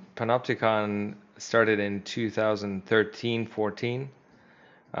 Panoptikon started in 2013, 14.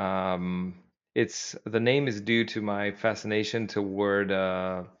 Um, it's the name is due to my fascination toward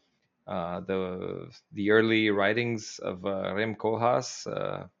the early writings of Rem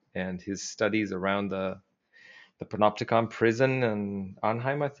Koolhaas and his studies around the Panoptikon prison in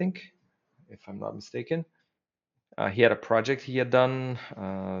Arnhem, I think, if I'm not mistaken. He had a project he had done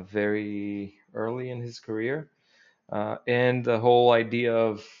very early in his career, and the whole idea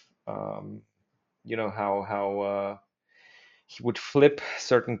of how he would flip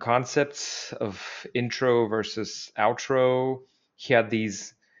certain concepts of intro versus outro. He had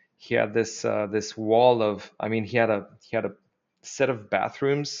these, he had this wall of, I mean, he had a set of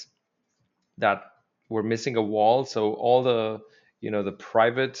bathrooms that were missing a wall. So all the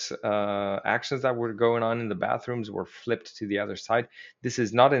private actions that were going on in the bathrooms were flipped to the other side. This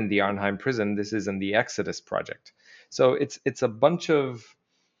is not in the Arnhem prison. This is in the Exodus project. So it's a bunch of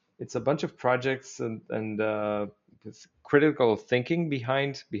projects and with critical thinking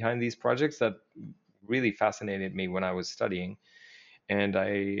behind these projects that really fascinated me when I was studying, and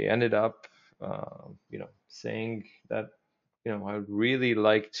I ended up, saying that I would really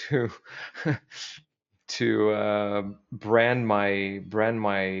like to to brand my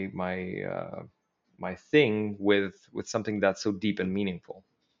thing with something that's so deep and meaningful,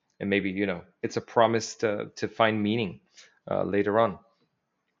 and maybe it's a promise to find meaning later on.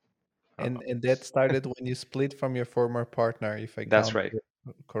 and that started when you split from your former partner, if I That's count right. it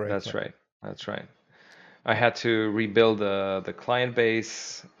correctly. That's right. That's right. I had to rebuild the client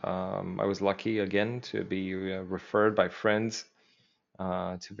base. I was lucky again to be referred by friends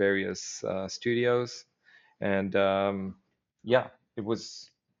to various studios, and yeah, it was.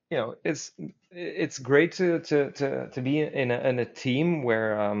 It's great to be in a team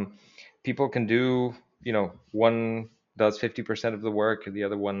where people can do. one does 50% of the work, and the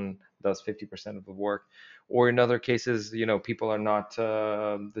other one does 50% of the work. Or in other cases, people are not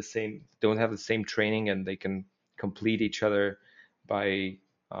the same, don't have the same training, and they can complete each other by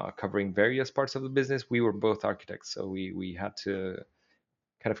covering various parts of the business. We were both architects, so we had to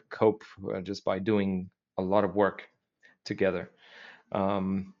kind of cope just by doing a lot of work together.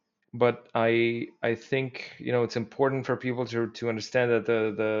 Um, but I think it's important for people to understand that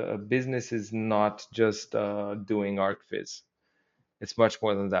the business is not just doing ArcViz. It's much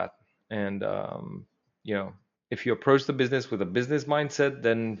more than that. And you know, if you approach the business with a business mindset,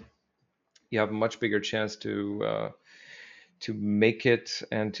 then you have a much bigger chance to make it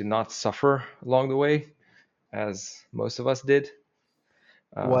and to not suffer along the way, as most of us did.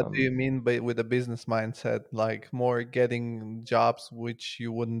 What do you Um, mean by with a business mindset? Like more getting jobs which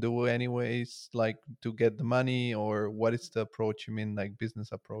you wouldn't do anyways, like to get the money, or what is the approach you mean, like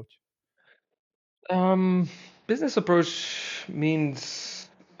business approach? Um, Business approach means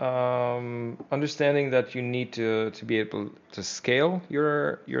understanding that you need to be able to scale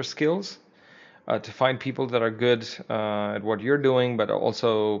your skills, to find people that are good at what you're doing, but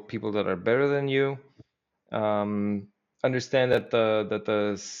also people that are better than you. Um, Understand that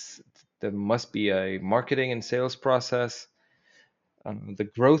there must be a marketing and sales process. The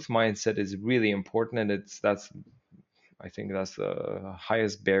growth mindset is really important, and that's I think that's the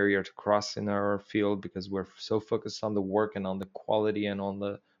highest barrier to cross in our field, because we're so focused on the work and on the quality and on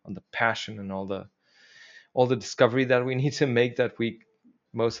the passion and all the discovery that we need to make, that we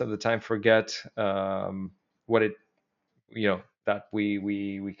most of the time forget what it that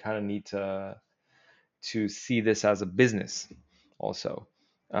we kind of need to see this as a business also.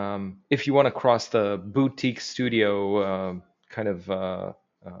 If you want to cross the boutique studio kind of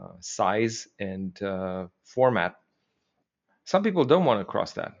size and format, some people don't want to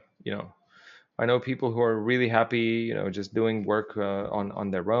cross that. I know people who are really happy, just doing work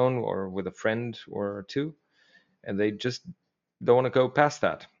on their own or with a friend or two, and they just don't want to go past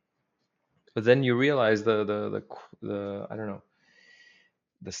that. But then you realize the I don't know,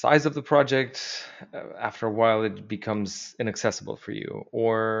 the size of the project. After a while, it becomes inaccessible for you,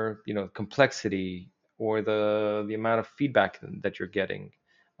 or complexity, or the amount of feedback that you're getting.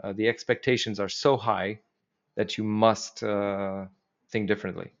 The expectations are so high that you must think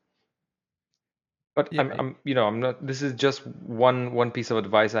differently. But Yeah, I'm not. This is just one piece of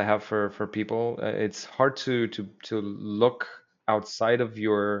advice I have for people. It's hard to look outside of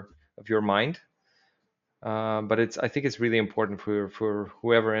your mind, but I think it's really important for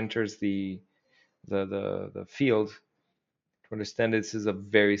whoever enters the field to understand this is a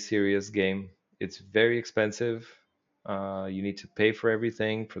very serious game. It's very expensive. You need to pay for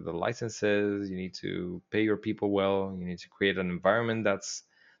everything, for the licenses. You need to pay your people well. You need to create an environment that's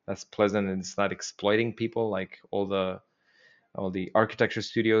pleasant and it's not exploiting people like all the architecture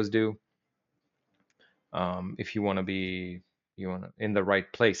studios do. If you want to be in the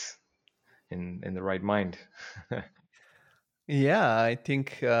right place, in the right mind. yeah, I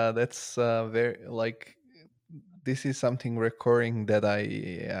think that's very like this is something recurring that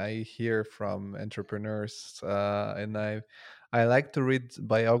I hear from entrepreneurs, and I like to read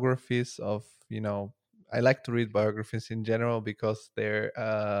biographies of I like to read biographies in general because they're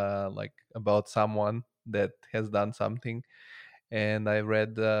like about someone that has done something. And I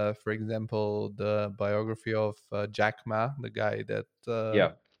read, for example, the biography of Jack Ma, the guy that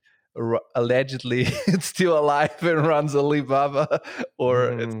Yeah. allegedly it's still alive and runs Alibaba,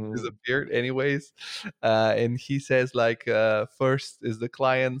 or it's disappeared anyways. And he says like first is the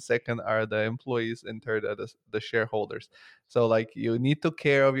client, second are the employees, and third are the shareholders. So like you need to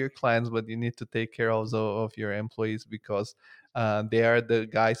care of your clients, but you need to take care also of your employees, because they are the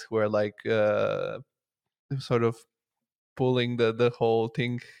guys who are like sort of pulling the whole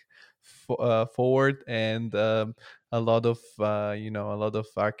thing forward. And a lot of a lot of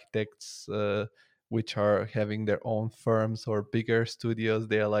architects which are having their own firms or bigger studios,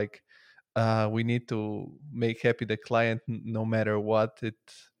 they're like we need to make happy the client no matter what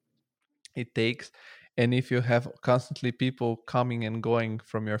it takes. And if you have constantly people coming and going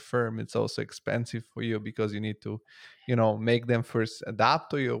from your firm, it's also expensive for you, because you need to make them first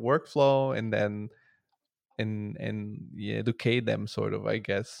adapt to your workflow, and then yeah, educate them, sort of, I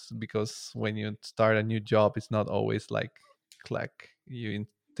guess, because when you start a new job, it's not always like clack you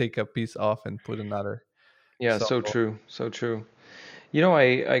take a piece off and put another. Yeah, So so true, so true.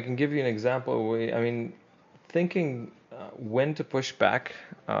 I can give you an example. I mean, thinking when to push back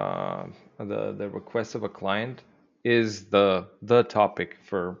the request of a client is the topic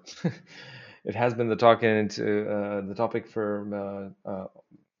for. It has been the topic for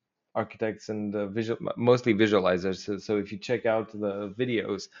architects and mostly visualizers. So if you check out the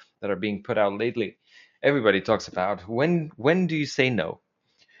videos that are being put out lately, everybody talks about when do you say no?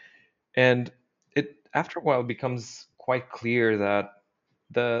 And it after a while becomes quite clear that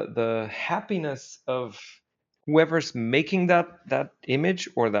the happiness of whoever's making that image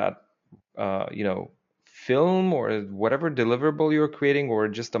or that film or whatever deliverable you're creating, or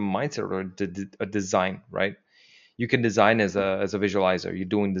just a mindset or a design, right? You can design as a visualizer. You're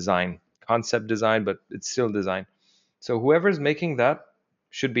doing design, concept design, but it's still design. So whoever's making that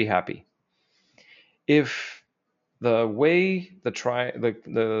should be happy. If the way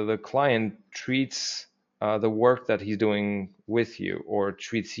the client treats the work that he's doing with you, or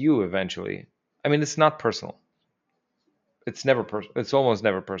treats you eventually, I mean, it's not personal. It's almost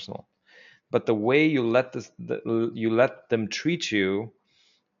never personal. But the way you let them treat you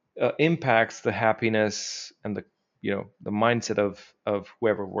impacts the happiness and the mindset of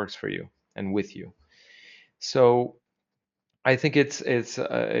whoever works for you and with you. So I think it's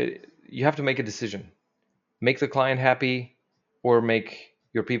you have to make a decision: make the client happy or make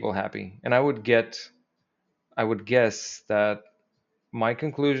your people happy. And I would guess that my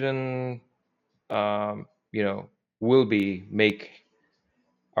conclusion, um, you know, will be make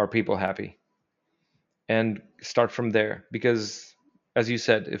our people happy and start from there. Because, as you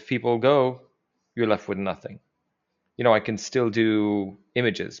said, if people go, you're left with nothing. I can still do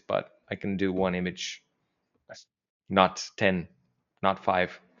images, but I can do one image, not 10, not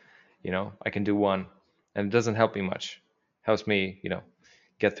five. I can do one, and it doesn't help me much. Helps me,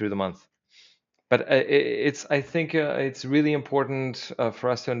 get through the month. But I think it's really important for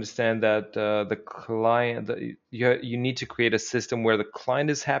us to understand that the client, you need to create a system where the client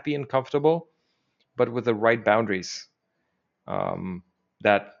is happy and comfortable, but with the right boundaries,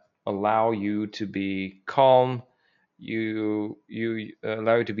 that allow you to be calm, you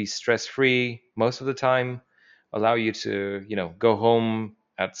allow you to be stress free most of the time, allow you to go home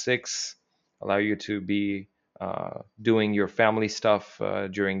at 6, allow you to be doing your family stuff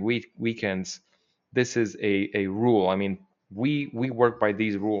during weekends. This is a rule. I mean, we work by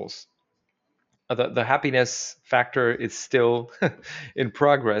these rules. The happiness factor is still in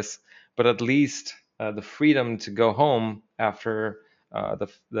progress, but at least the freedom to go home after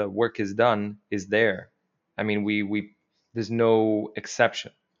the work is done is there. I mean, we there's no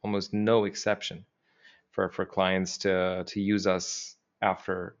exception, almost no exception for clients to use us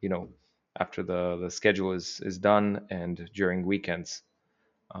after after the schedule is done and during weekends.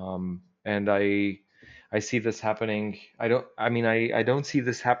 And I see this happening. I don't see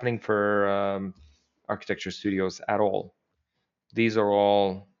this happening for architecture studios at all. These are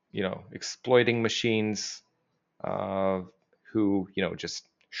all exploiting machines, uh, who just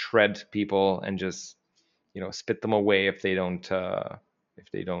shred people and just spit them away if they don't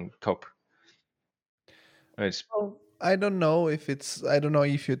cope. It's Well, I don't know if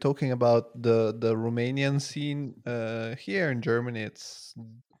you're talking about the Romanian scene. Here in Germany, it's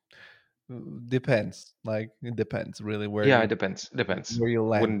depends. Like it depends really Yeah, it depends. where you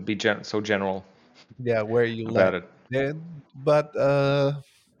land. Wouldn't be so general Yeah, where you about land. it. Then, but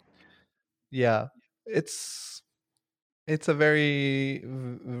yeah, it's it's a very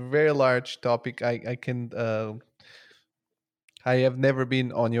large topic. I have never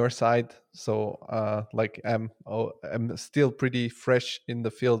been on your side, so like I'm still pretty fresh in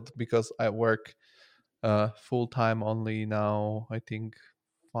the field because I work full time only now. I think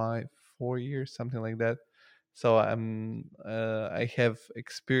 4 years, something like that. So I have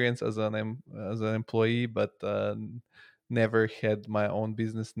experience as as an employee, but never had my own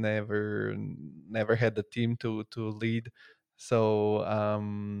business. Never had a team to lead. So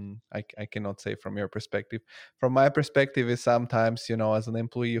I cannot say from your perspective. From my perspective, is sometimes as an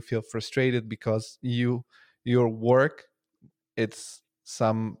employee you feel frustrated because your work, it's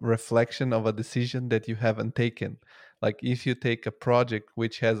some reflection of a decision that you haven't taken. Like if you take a project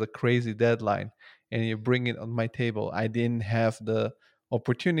which has a crazy deadline and you bring it on my table, I didn't have the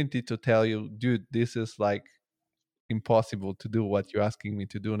opportunity to tell you, dude, this is like impossible to do what you're asking me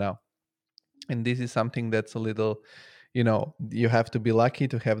to do now. And this is something that's a little, you have to be lucky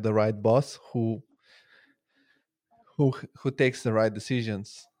to have the right boss who takes the right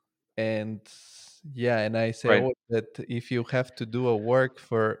decisions. And yeah, and I say Right. always that if you have to do a work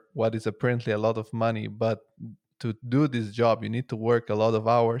for what is apparently a lot of money, but to do this job you need to work a lot of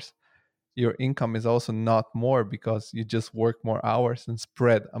hours, your income is also not more because you just work more hours and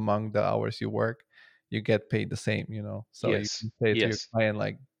spread among the hours you work, you get paid the same, so you Yes. can say to your Yes. client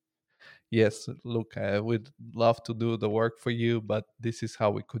like, yes, look, I would love to do the work for you, but this is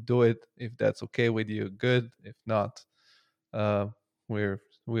how we could do it. If that's okay with you, good. If not, uh, we're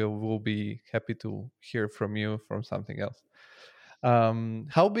we'll be happy to hear from you from something else.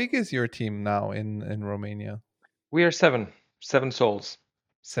 How big is your team now in Romania? We are seven souls,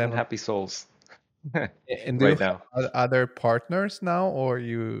 seven Seven. happy souls And do you right have now. other partners now, or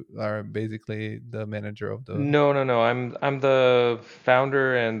you are basically the manager of the? No, no, no. I'm the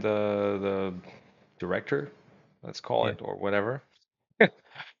founder and the director, let's call Yeah. it, or whatever.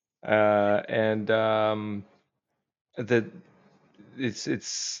 And the it's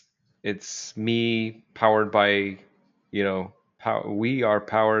it's it's me powered by, we are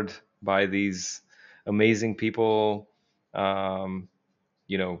powered by these amazing people, um,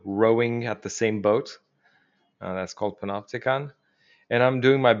 rowing at the same boat. That's called Panoptikon, and I'm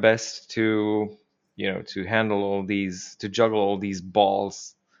doing my best to, to handle all these, to juggle all these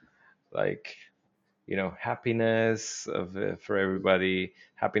balls, like, happiness of for everybody,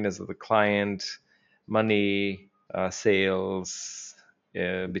 happiness of the client, money, sales,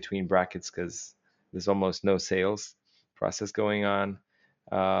 between brackets, because there's almost no sales process going on,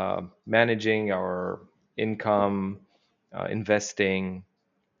 managing our income, investing.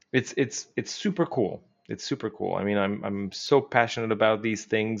 It's super cool. It's super cool. I mean, I'm so passionate about these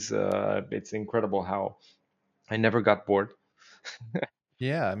things. It's incredible how I never got bored.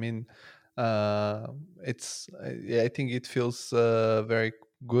 Yeah, I mean, uh, yeah, I think it feels very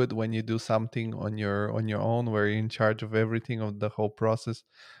good when you do something on your own, where you're in charge of everything of the whole process.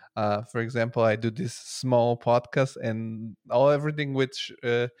 For example, I do this small podcast, and all everything which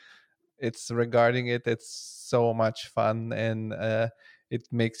it's regarding it. It's so much fun, and it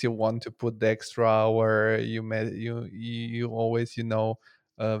makes you want to put the extra hour. You always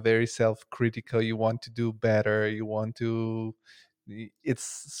very self-critical. You want to do better. You want to. It's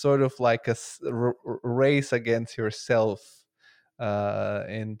sort of like a race against yourself,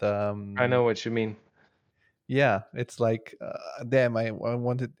 and I know what you mean. yeah, it's like damn, I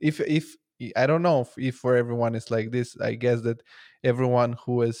wanted, if I don't know if for everyone it's like this. I guess that everyone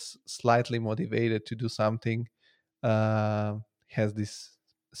who is slightly motivated to do something uh, has this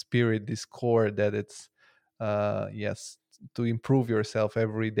spirit, this core, that it's yes, to improve yourself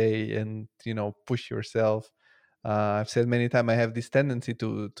every day, and push yourself. I've said many times I have this tendency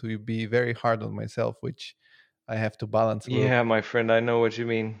to be very hard on myself, which I have to balance a little. Yeah, my friend, I know what you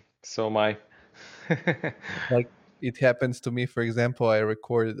mean. So am I. Like, it happens to me, for example, I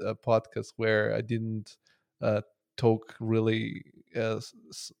recorded a podcast where I didn't uh, talk really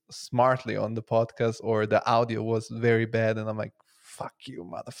smartly on the podcast, or the audio was very bad, and I'm like, fuck you,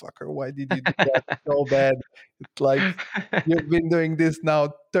 motherfucker, why did you do that so bad? It's like, you've been doing this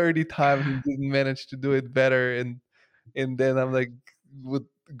now 30 times and didn't manage to do it better. And then I'm like, would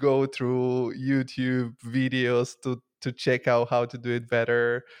go through YouTube videos to check out how to do it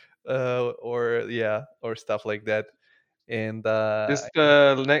better, or yeah, or stuff like that. And Just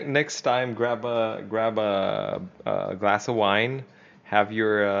next time, grab a glass of wine. Have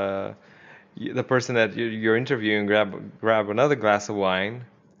the person that you're interviewing grab another glass of wine,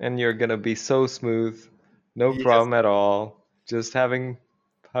 and you're gonna be so smooth, no yes, problem at all. Just having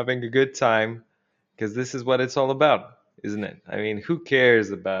a good time, because this is what it's all about, isn't it? I mean, who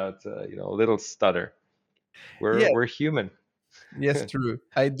cares about a little stutter? We're yeah, we're human. yes, true.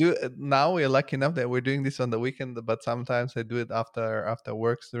 I do now. We're lucky enough that we're doing this on the weekend, but sometimes I do it after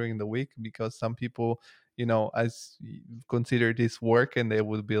works during the week, because some people, as consider this work, and they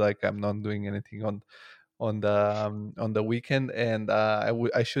would be like, I'm not doing anything on the weekend, and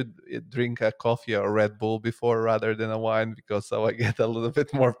I should drink a coffee or Red Bull before, rather than a wine, because so I get a little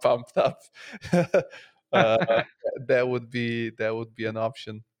bit more pumped up. uh, that would be an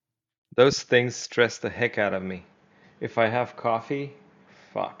option. Those things stress the heck out of me. If I have coffee,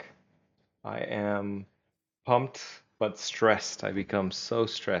 fuck. I am pumped but stressed. I become so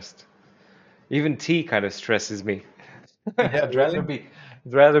stressed. Even tea kind of stresses me. Yeah, I'd rather really. be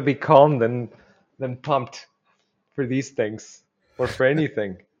I'd rather be calm than pumped for these things, or for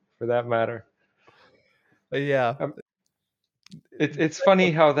anything for that matter. Yeah. Um, it's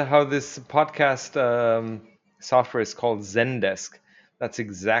funny how this podcast software is called Zendesk. That's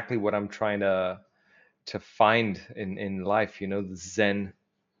exactly what I'm trying to find in life. The Zen,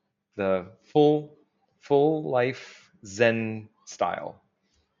 the full life Zen style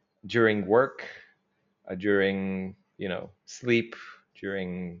during work, during sleep,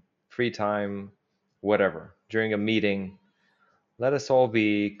 during free time, whatever, during a meeting. Let us all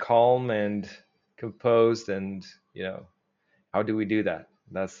be calm and composed, and how do we do that?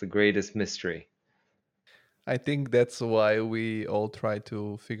 That's the greatest mystery. I think that's why we all try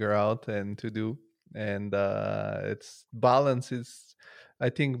to figure out and to do. And it's balance is I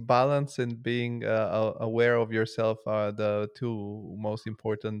think balance and being aware of yourself are the two most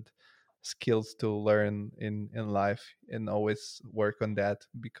important skills to learn in life, and always work on that,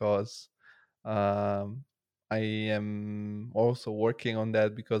 because um, I am also working on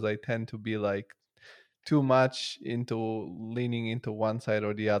that, because I tend to be like too much into leaning into one side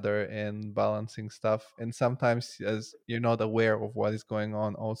or the other and balancing stuff, and sometimes as you're not aware of what is going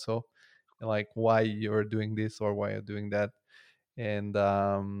on also, like why you're doing this or why you're doing that. And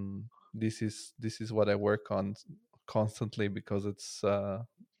this is what I work on constantly, because it's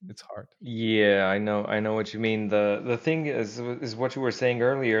hard. Yeah, I know what you mean. The thing is what you were saying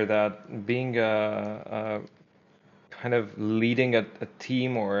earlier, that being a kind of leading a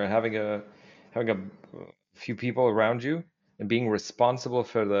team, or having a few people around you, and being responsible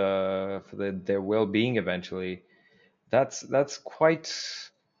for their well-being eventually. That's quite,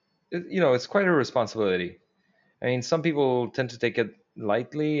 it's quite a responsibility. I mean, some people tend to take it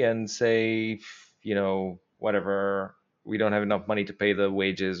lightly and say, whatever, we don't have enough money to pay the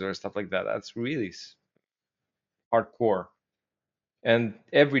wages or stuff like that. That's really hardcore. And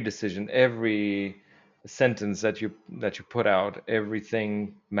every decision, every sentence that you put out,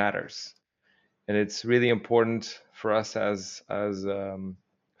 everything matters. And it's really important for us as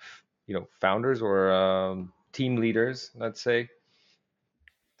founders or team leaders, let's say,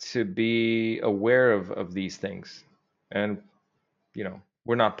 to be aware of these things. And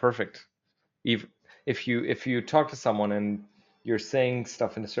we're not perfect. If if you talk to someone and you're saying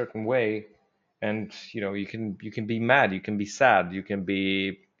stuff in a certain way, and you can be mad, you can be sad, you can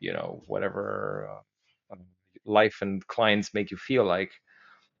be whatever life and clients make you feel like,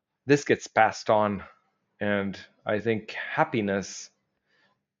 this gets passed on. And I think happiness,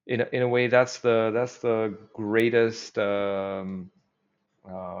 in a way, that's the greatest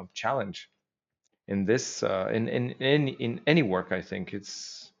challenge in this in any work. I think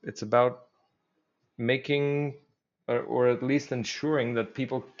it's about making, or at least ensuring, that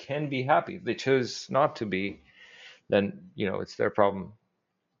people can be happy. If they chose not to be, then it's their problem.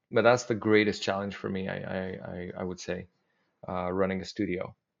 But that's the greatest challenge for me. I would say, running a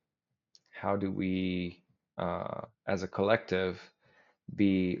studio. How do we, as a collective,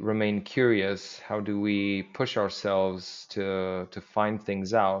 be remain curious? How do we push ourselves to find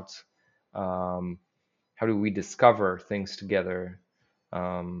things out? Um, how do we discover things together?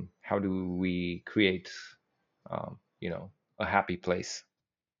 How do we create, a happy place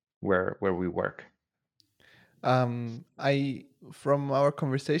where we work? I From our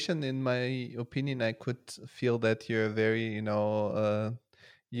conversation, in my opinion, I could feel that you're very,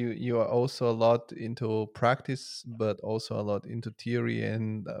 you are also a lot into practice, but also a lot into theory.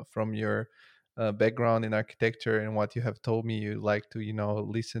 And from your background in architecture and what you have told me, you like to,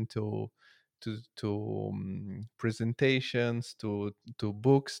 listen to presentations, to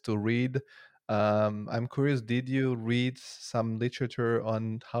books, to read. I'm curious, did you read some literature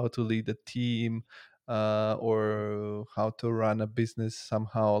on how to lead a team, or how to run a business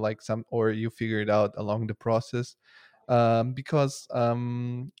somehow, like some, or you figure it out along the process? Because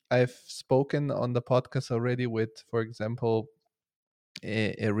I've spoken on the podcast already with, for example,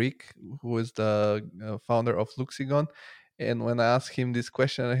 Eric, who is the founder of Luxigon. And when I asked him this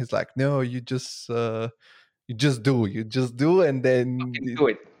question, he's like, "No, you just do, and then Fucking do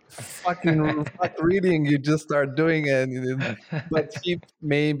it. fuck reading, you just start doing it." But he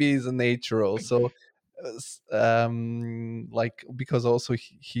maybe is a natural, so like, because also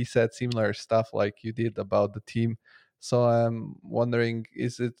he said similar stuff like you did about the team. So I'm wondering,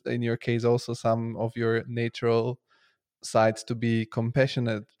 is it in your case also some of your natural sides to be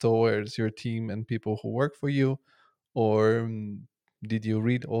compassionate towards your team and people who work for you, or did you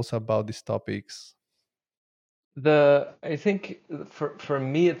read also about these topics? I think for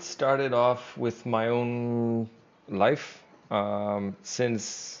me, it started off with my own life,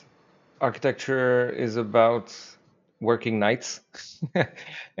 since architecture is about working nights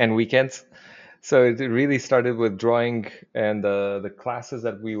and weekends. So it really started with drawing, and the classes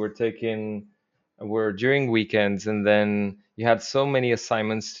that we were taking were during weekends, and then you had so many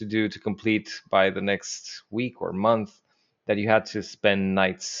assignments to do to complete by the next week or month, that you had to spend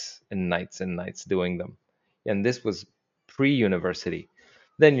nights and nights and nights doing them. And this was pre-university.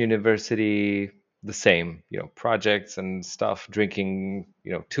 Then university, the same, projects and stuff, drinking,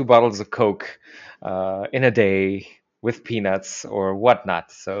 2 bottles of Coke in a day with peanuts or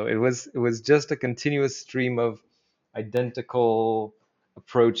whatnot. So it was just a continuous stream of identical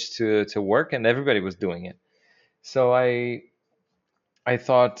approach to work, and everybody was doing it. So I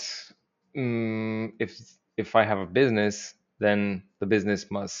thought, if I have a business, then the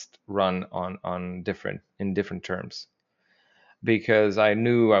business must run on different in different terms. because I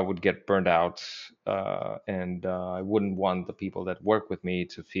knew I would get burned out, and I wouldn't want the people that work with me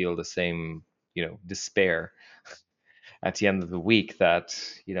to feel the same, despair at the end of the week that,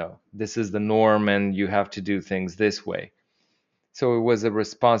 this is the norm and you have to do things this way. So it was a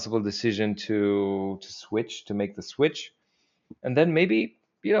responsible decision to switch, to make the switch. And then maybe,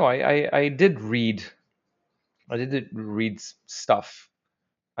 I did read, stuff.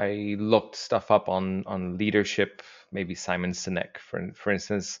 I looked stuff up on leadership, maybe Simon Sinek, for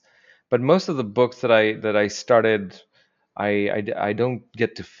instance. But most of the books that I started, I don't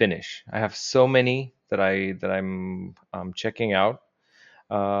get to finish. I have so many that I'm checking out,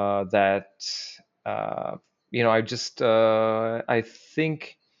 that uh, I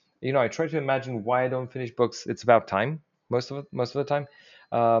think, I try to imagine why I don't finish books. It's about time, most of the time.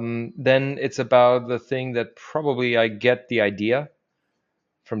 Then it's about the thing that probably I get the idea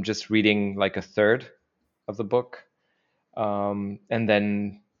from just reading like a third of the book, and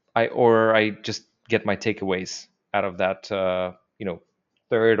then I just get my takeaways out of that,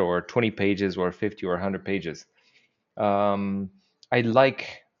 third, or 20 pages, or 50, or 100 pages. I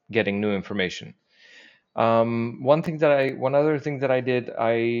like getting new information. One other thing that I did,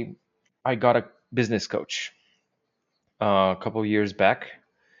 I got a business coach, a couple years back,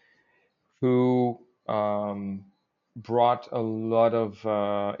 who, brought a lot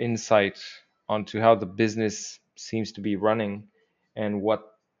of insight onto how the business seems to be running, and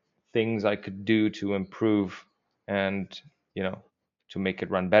what things I could do to improve, and, you know to make it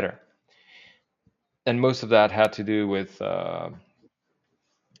run better. And most of that had to do with,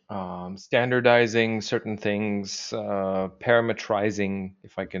 standardizing certain things, parametrizing,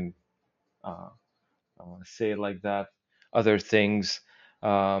 if I can, uh, say it like that, other things,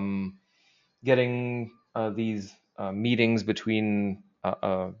 um, getting these meetings between,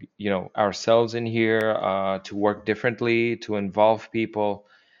 ourselves in here, to work differently, to involve people.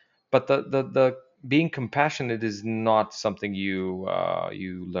 But the being compassionate is not something you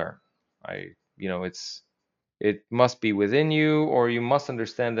learn. It must be within you, or you must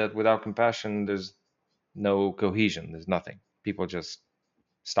understand that without compassion, there's no cohesion. There's nothing. People just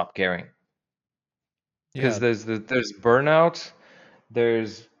stop caring, because Yeah, there's burnout,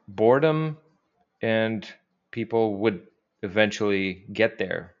 there's boredom, and people would eventually get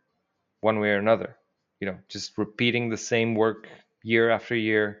there one way or another. Just repeating the same work year after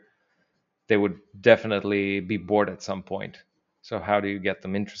year, they would definitely be bored at some point. So how do you get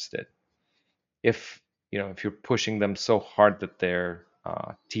them interested? If you're pushing them so hard that their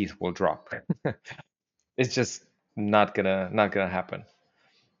teeth will drop, it's just not gonna happen.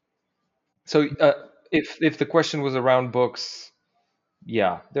 So, if the question was around books,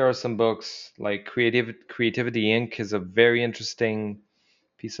 yeah, there are some books like Creativity Inc. is a very interesting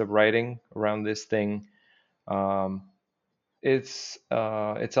piece of writing around this thing. Um, it's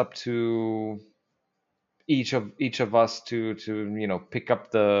up to each of us to pick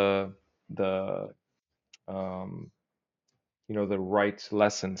up the um, the right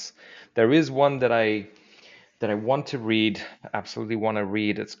lessons. There is one that I want to read, absolutely want to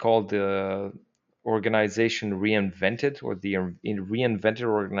read. It's called the Organization Reinvented, or the Reinvented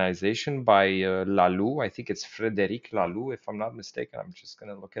Organization, by Laloux. I think it's Frédéric Laloux, if I'm not mistaken. I'm just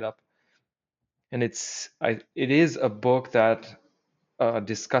gonna look it up. And it is a book that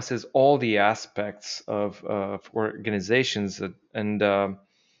discusses all the aspects of organizations, and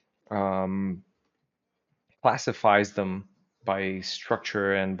um, classifies them by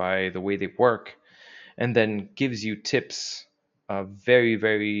structure and by the way they work, and then gives you tips, very,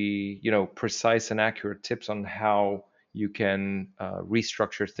 very, precise and accurate tips on how you can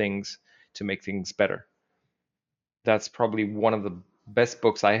restructure things to make things better. That's probably one of the best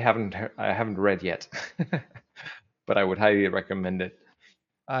books I haven't read yet, but I would highly recommend it.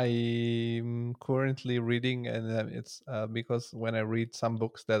 I'm currently reading, and it's because when I read some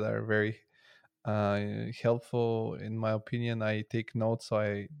books that are very helpful, in my opinion, I take notes, so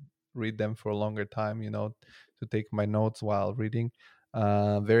I read them for a longer time, to take my notes while reading.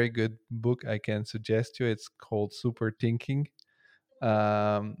 Very good book I can suggest you. It's called Super Thinking.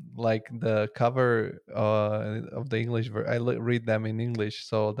 Like the cover of the read them in English,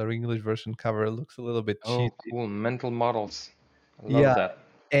 so the English version cover looks a little bit Oh, cheesy. cool. Mental models. I love Yeah, that.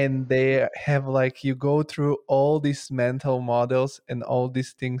 and they have like you go through all these mental models and all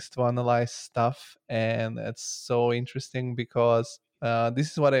these things to analyze stuff, and it's so interesting because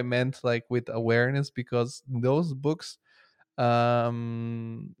this is what I meant like with awareness, because those books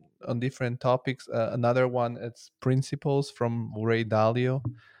on different topics. Another one, it's Principles from Ray Dalio.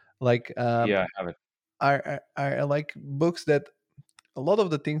 Like Yeah, I have it. are like books that a lot of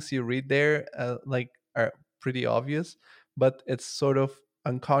the things you read there like are pretty obvious, but it's sort of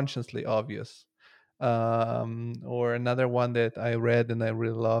unconsciously obvious. Or another one that I read and I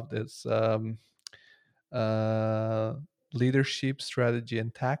really loved is uh, Leadership Strategy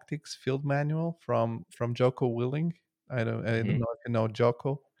and Tactics Field Manual from Jocko Willing. I don't Hmm. know if you know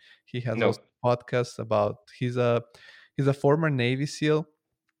Jocko. He has No, also podcasts about he's a former Navy SEAL,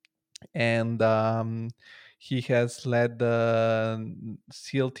 and he has led the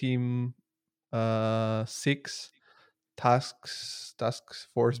SEAL Team 6 task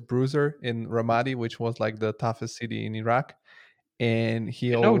force Bruiser in Ramadi, which was like the toughest city in Iraq. And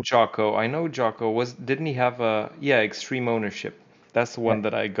he I know all Jocko. I know Jocko was. Didn't he have a, yeah, extreme ownership? That's the yeah, one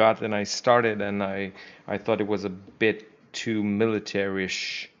that I got and I started, and I thought it was a bit too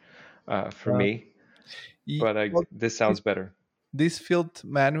militarish for uh, me. But well, this this, sounds better. this field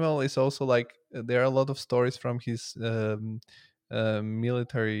manual is also like there are a lot of stories from his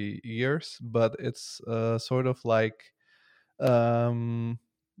military years, but it's sort of like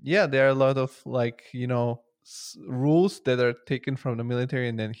yeah, there are a lot of like rules that are taken from the military,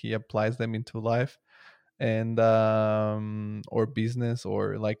 and then he applies them into life, and or business,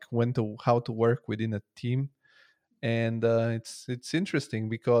 or like when to how to work within a team. And it's interesting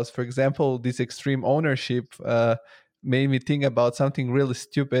because, for example, this extreme ownership made me think about something really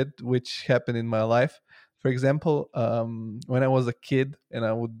stupid which happened in my life. For example, when I was a kid and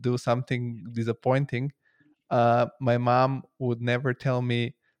I would do something disappointing, my mom would never tell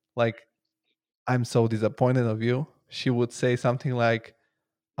me like, "I'm so disappointed of you." She would say something like,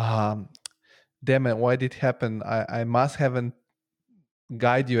 um, "Damn it, why did it happen? I must haven't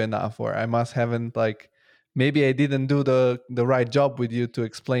guide you enough, or I must haven't like, maybe I didn't do the right job with you to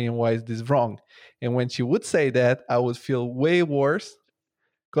explain why is this wrong." And when she would say that, I would feel way worse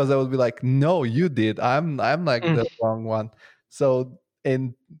because I would be like, "No, you did. I'm like Mm. the wrong one." So,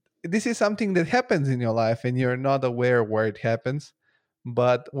 and this is something that happens in your life, and you're not aware where it happens.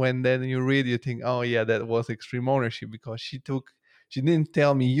 But when then you read, you think, "Oh yeah, that was extreme ownership because she didn't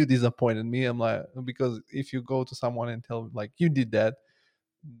tell me you disappointed me." I'm like, because if you go to someone and tell like you did that,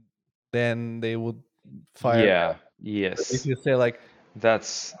 then they would fire Yeah. that. But if Yes. you say like,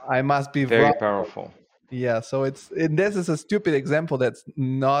 That's "I must be very wrong," powerful. yeah. So it's, and this is a stupid example that's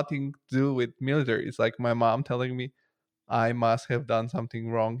nothing to do with military. It's like my mom telling me I must have done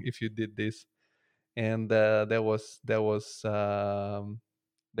something wrong if you did this. And there was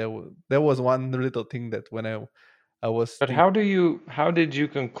one little thing that when I was But thinking. how did you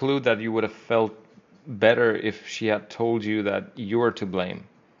conclude that you would have felt better if she had told you that you're to blame,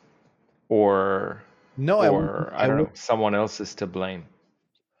 or No, I wouldn't. or I I don't would. know, someone else is to blame?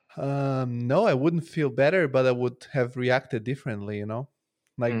 No, I wouldn't feel better, but I would have reacted differently.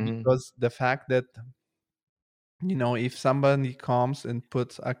 Like, Hmm. because the fact that if somebody comes and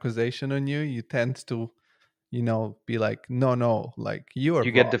puts accusation on you, you tend to be like, "No, no, like you are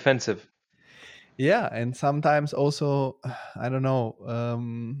You get wrong." defensive. Yeah, and sometimes also, I don't know,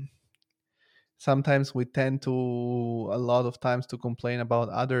 sometimes we tend to a lot of times to complain about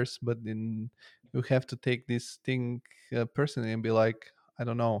others, but then you have to take this thing personally and be like, I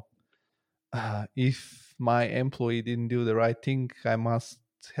don't know, if my employee didn't do the right thing, I must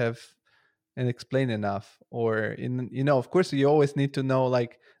have and explain enough. Or in of course you always need to know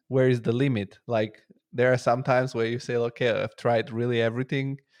like where is the limit. Like, there are some times where you say, okay, I've tried really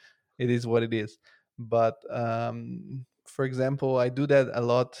everything, it is what it is. But for example, I do that a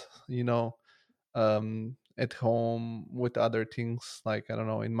lot, at home with other things, like, I don't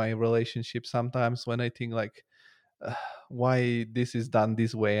know, in my relationship. Sometimes when I think like, uh, why this is done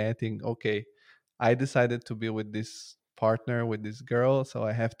this way, I think, okay, I decided to be with this partner, with this girl, so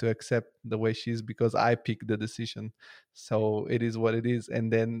I have to accept the way she's because I picked the decision. So it is what it is.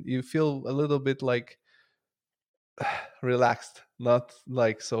 And then you feel a little bit like relaxed, not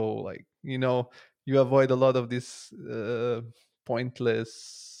like, so like, you avoid a lot of these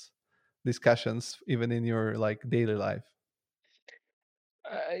pointless discussions even in your like daily life.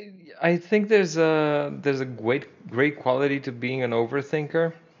 I think there's a great quality to being an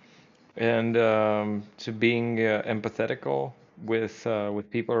overthinker, and to being empathetical with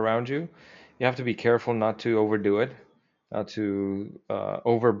people around you. You have to be careful not to overdo it, not to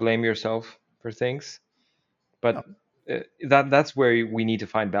over blame yourself for things. Oh, But that's where we need to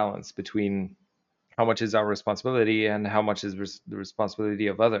find balance between how much is our responsibility and how much is the responsibility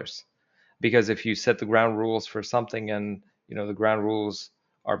of others. Because if you set the ground rules for something, and the ground rules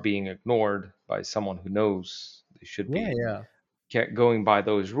are being ignored by someone who knows they should yeah, be yeah. going by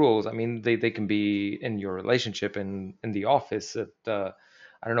those rules. I mean, they can be in your relationship, in the office, at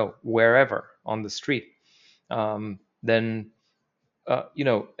I don't know, wherever on the street. Then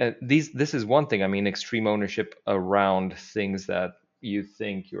this is one thing. I mean, extreme ownership around things that you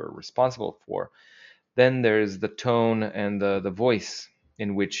think you're responsible for. Then there's the tone and the voice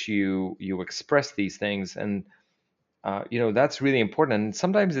in which you express these things, and that's really important. And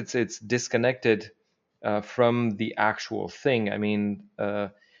sometimes it's disconnected from the actual thing. I mean,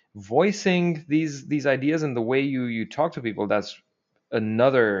 voicing these ideas and the way you talk to people, that's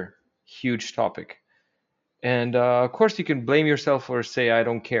another huge topic. And of course, you can blame yourself or say I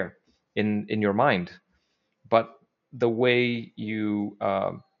don't care in your mind, but the way you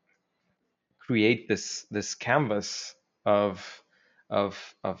create this canvas of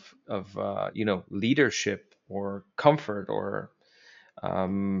leadership or comfort or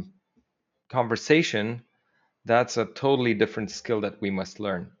um, conversation, that's a totally different skill that we must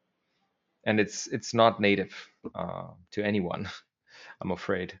learn, and it's not native to anyone. I'm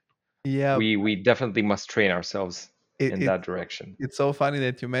afraid Yeah, we definitely must train ourselves it, in it that direction. it's so funny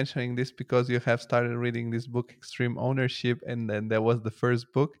that you're mentioning this because you have started reading this book, Extreme Ownership, and then that was the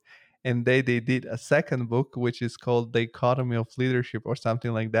first book. And they did a second book, which is called Dichotomy of Leadership or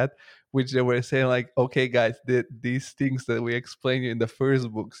something like that, which they were saying, like, okay, guys, these things that we explained you in the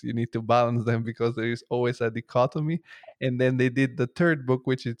first books, you need to balance them because there is always a dichotomy. And then they did the third book,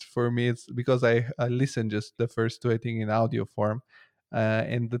 which is for me, it's because I listened just the first two, I think, in audio form,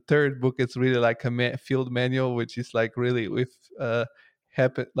 and the third book is really like a field manual, which is like really with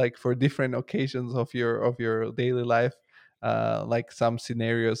happen like for different occasions of your daily life, like some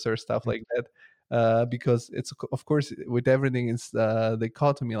scenarios or stuff like that. Because it's of course with everything it's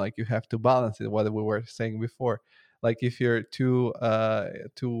dichotomy, like you have to balance it. What we were saying before, like if you're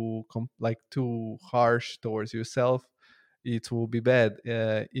like too harsh towards yourself, it will be bad.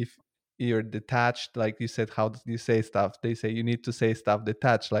 If you're detached, like you said, how do you say stuff, they say you need to say stuff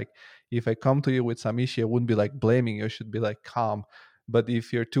detached. Like if I come to you with some issue, I wouldn't be like blaming you, I should be like calm. But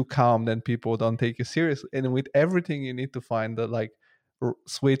if you're too calm, then people don't take you seriously. And with everything you need to find the like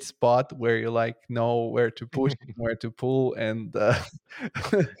sweet spot where you like know where to push, where to pull, and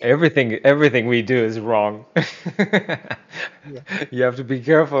Everything we do is wrong. yeah. You have to be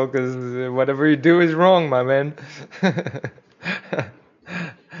careful because whatever you do is wrong, my man.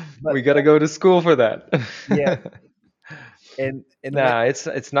 But We gotta go to school for that. yeah, and when Nah,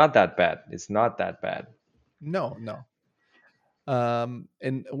 it's not that bad. It's not that bad. no, no.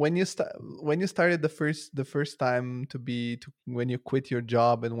 And when when you started the first time when you quit your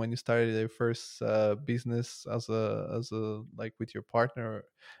job and when you started your first business as a like with your partner,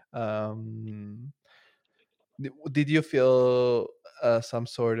 um did you feel some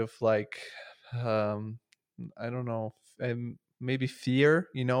sort of like um I don't know, maybe fear,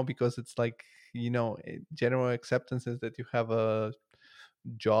 because it's like, general acceptance is that you have a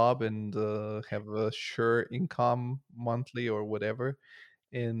job and have a sure income monthly or whatever.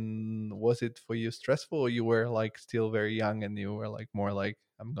 And was it for you stressful, or you were like still very young and you were like more like,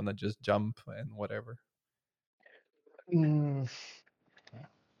 I'm gonna just jump and whatever? Mm,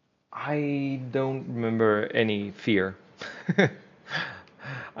 I don't remember any fear.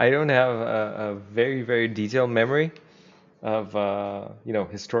 I don't have a very, very detailed memory of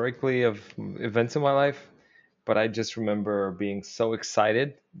historically of events in my life, but I just remember being so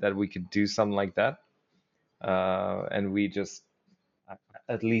excited that we could do something like that, and we just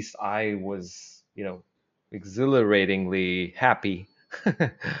at least I was exhilaratingly happy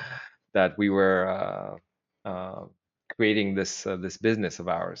that we were creating this business of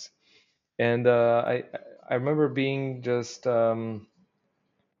ours. And I remember being just there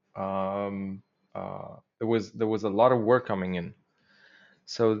was a lot of work coming in,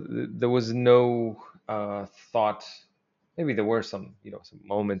 so there was no thought. Maybe there were some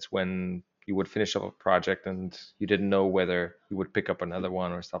moments when you would finish up a project and you didn't know whether you would pick up another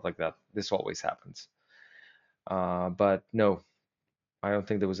one or stuff like that. This always happens. But no, I don't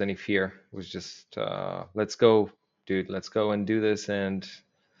think there was any fear. It was just let's go, dude. Let's go and do this, and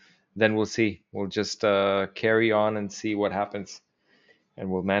then we'll see. We'll just carry on and see what happens, and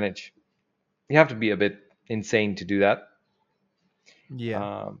we'll manage. You have to be a bit insane to do that,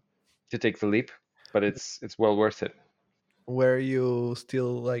 Yeah. um, to take the leap, but it's well worth it. Were you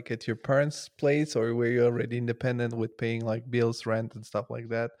still like at your parents' place, or were you already independent with paying like bills, rent, and stuff like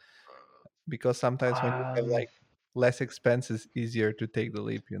that? Because sometimes when you have Um, like less expenses, easier to take the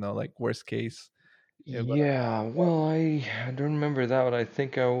leap. Like worst case, you're gonna. yeah, well, I don't remember that, but I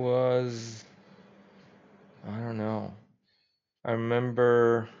think I don't know. I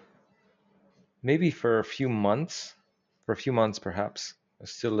remember maybe for a few months perhaps, I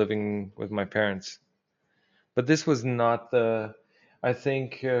was still living with my parents. But this was not I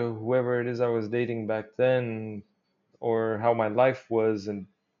think whoever it is I was dating back then, or how my life was, and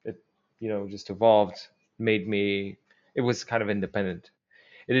it, just evolved, made me. It was kind of independent.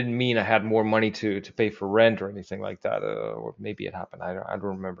 It didn't mean I had more money to pay for rent or anything like that, or maybe it happened. I don't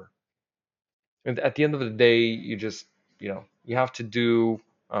remember. And at the end of the day, you just, you have to do.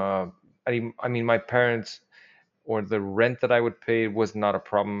 Uh, I mean, my parents, or the rent that I would pay was not a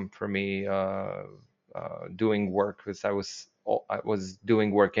problem for me, doing work, because I was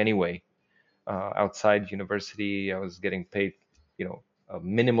doing work anyway. Outside university, I was getting paid, a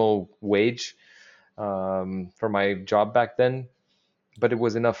minimal wage, for my job back then, but it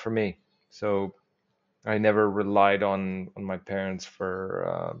was enough for me. So I never relied on my parents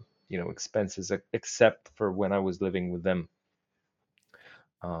for, expenses, except for when I was living with them.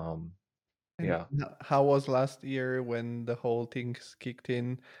 Um, And yeah. how was last year when the whole things kicked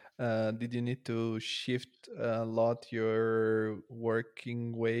in? Did you need to shift a lot your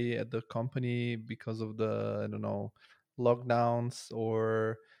working way at the company because of the, I don't know, lockdowns,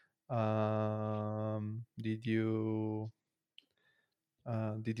 or did you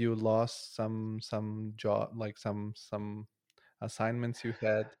lost some job, like some assignments you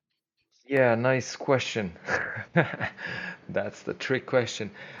had? Yeah, nice question. That's the trick question.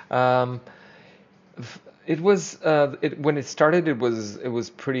 Um, it was, when it started, it was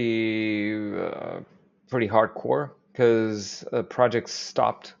pretty hardcore, because projects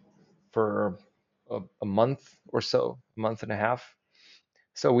stopped for a month or so, a month and a half.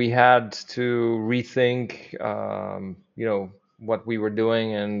 So we had to rethink, what we were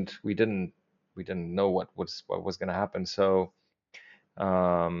doing, and we didn't know what was going to happen. So,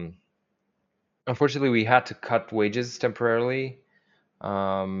 um, unfortunately, we had to cut wages temporarily,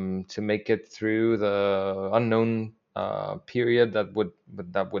 to make it through the unknown, period that would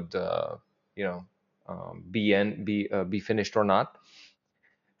you know be finished or not.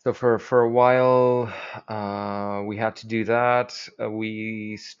 So for a while, we had to do that.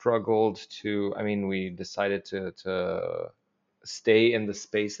 We struggled to. I mean, we decided to stay in the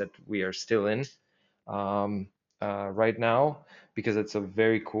space that we are still in, um, right now, because it's a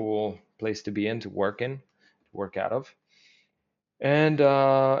very cool place to be in, to work out of. And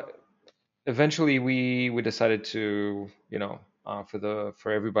eventually, we decided to,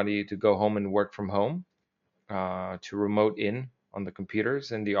 for everybody to go home and work from home, to remote in on the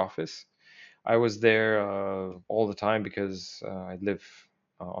computers in the office. I was there, all the time, because I live,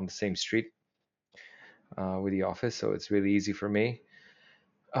 on the same street, with the office, so it's really easy for me.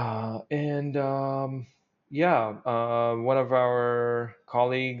 And yeah, one of our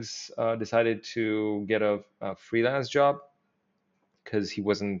colleagues decided to get a freelance job, because he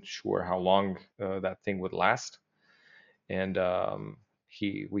wasn't sure how long that thing would last, and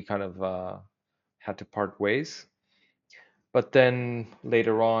we kind of had to part ways. But then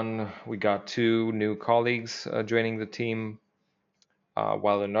later on, we got two new colleagues joining the team,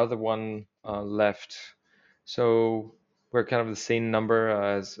 while another one left. So we're kind of the same number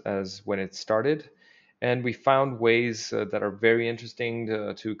as when it started, and we found ways that are very interesting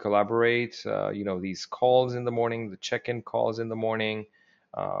to collaborate. These calls in the morning, the check-in calls in the morning,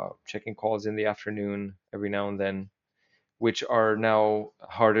 check-in calls in the afternoon, every now and then, which are now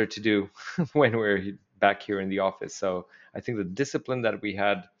harder to do when we're back here in the office. So I think the discipline that we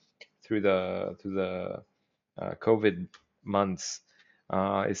had through the COVID months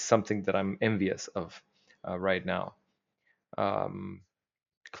is something that I'm envious of right now. Um,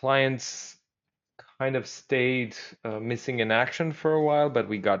 Clients kind of stayed missing in action for a while, but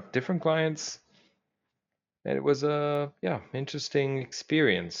we got different clients, and it was a, yeah, interesting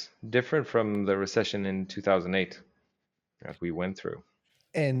experience, different from the recession in 2008 that we went through.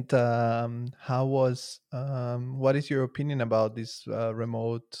 And what is your opinion about this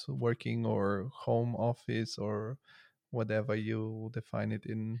remote working or home office, or whatever you define it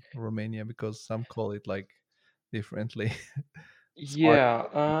in Romania? Because some call it like differently. Smart.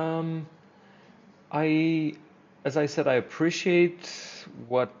 Yeah, I, as I said, I appreciate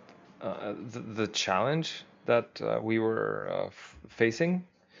what the challenge that we were facing,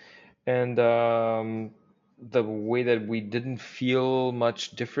 and the way that we didn't feel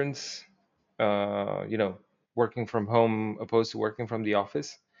much difference, working from home opposed to working from the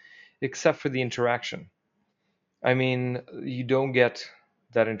office, except for the interaction. I mean, you don't get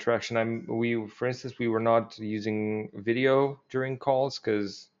that interaction. For instance, we were not using video during calls,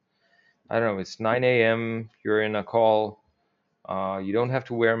 because I don't know, it's 9 a.m., you're in a call, you don't have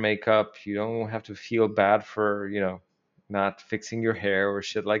to wear makeup, you don't have to feel bad for, not fixing your hair or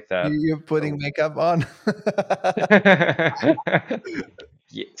shit like that. You're putting So, makeup on.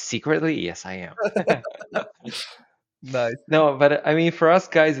 yeah, secretly, yes, I am. Nice. No, but I mean, for us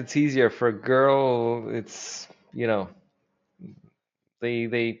guys, it's easier. For a girl, it's. you know, they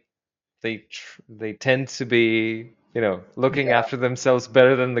they they tend to be, looking Yeah, after themselves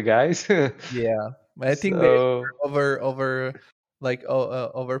better than the guys. yeah. I think they So over like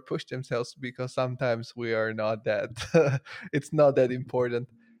over push themselves because sometimes we are not that it's not that important.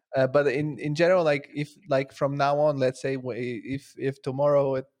 But in general, like if like from now on, let's say if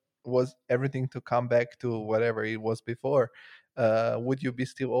tomorrow it was everything to come back to whatever it was before, would you be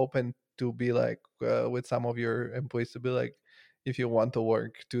still open to be like with some of your employees to be like, if you want to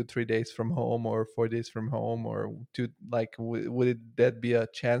work 2 3 days from home or 4 days from home, or to like would that be a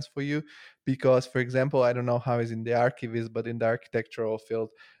chance for you? Because for example, I don't know how it's in the archivist, but in the architectural field,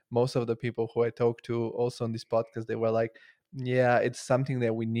 most of the people who I talked to also on this podcast, they were like, yeah, it's something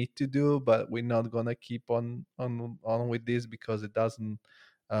that we need to do, but we're not gonna keep on with this because it doesn't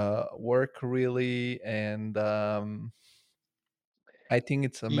work really. And I think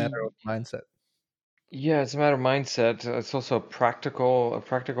it's a matter y- of mindset. yeah, it's a matter of mindset. It's also a practical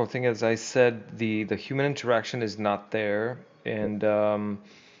thing. As I said, the human interaction is not there, and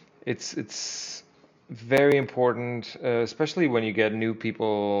it's very important, especially when you get new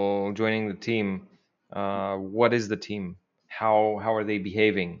people joining the team. What is the team? How are they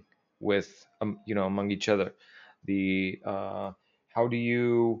behaving with among each other? The How do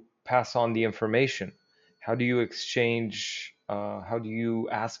you pass on the information? How do you exchange? How do you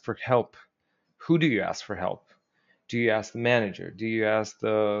ask for help? Who do you ask for help? Do you ask the manager? Do you ask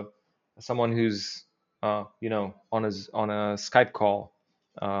the someone who's on a Skype call?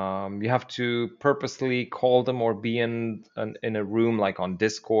 You have to purposely call them or be in a room like on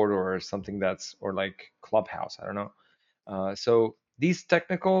Discord or something that's or like Clubhouse. I don't know. So these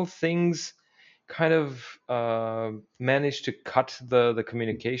technical things kind of manage to cut the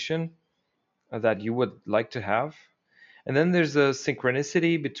communication that you would like to have. And then there's a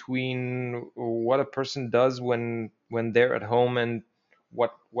synchronicity between what a person does when they're at home and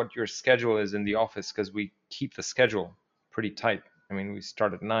what your schedule is in the office, because we keep the schedule pretty tight. I mean, we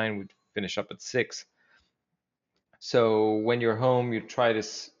start at 9, we finish up at 6. So when you're home, you try to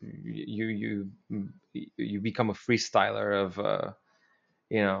you become a freestyler of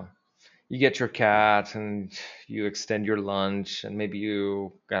you know you get your cat and you extend your lunch, and maybe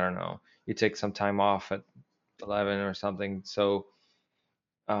I don't know, you take some time off at 11 or something. So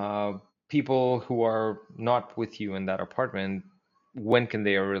uh, people who are not with you in that apartment, when can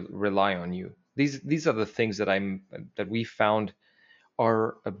they rely on you? These are the things that we found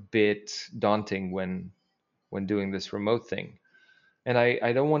are a bit daunting when doing this remote thing. And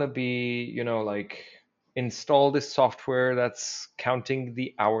I don't want to be, like, install this software that's counting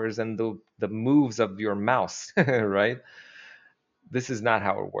the hours and the moves of your mouse, right? This is not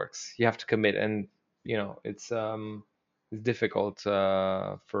how it works. You have to commit, and it's difficult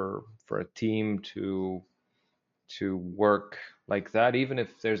for a team to work like that, even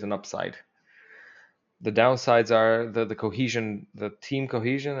if there's an upside. The downsides are the cohesion, the team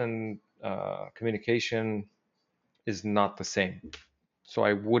cohesion, and communication is not the same. So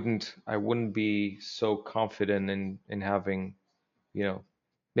I wouldn't be so confident in having,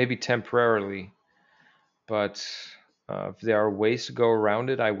 maybe temporarily, but if there are ways to go around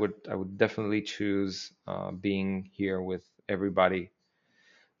it, I would definitely choose being here with everybody,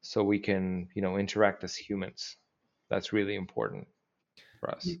 so we can, interact as humans. That's really important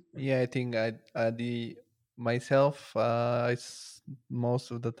for us. Yeah, I think the myself,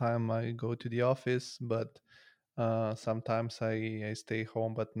 most of the time I go to the office, but sometimes I stay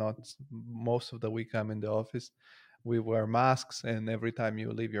home, but not most of the week. I'm in the office. We wear masks, and every time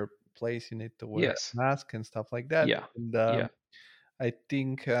you leave your place, you need to wear a Yes. mask and stuff like that. Yeah. And Yeah. I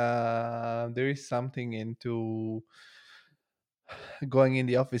think there is something into going in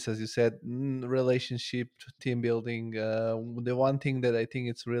the office, as you said, relationship, team building. The one thing that I think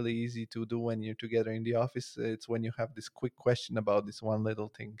it's really easy to do when you're together in the office, it's when you have this quick question about this one little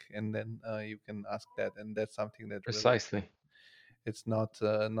thing, and then you can ask that, and that's something that really Precisely. it's not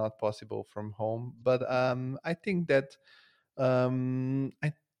possible from home. But I think that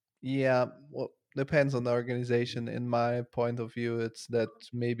I yeah, well, depends on the organization. In my point of view, it's that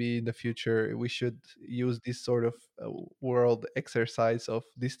maybe in the future we should use this sort of world exercise of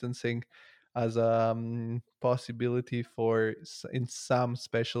distancing as a possibility for in some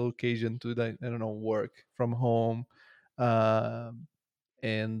special occasion to I don't know, work from home, um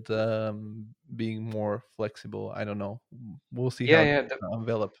and being more flexible. I don't know. We'll see Yeah, how yeah. this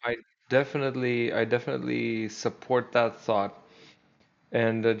develop. I definitely support that thought.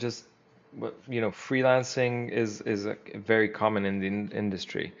 And just freelancing is very common in the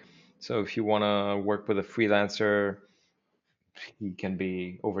industry. So if you want to work with a freelancer, he can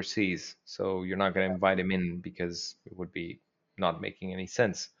be overseas, so you're not going to invite him in because it would be not making any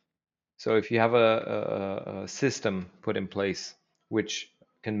sense. So if you have a system put in place which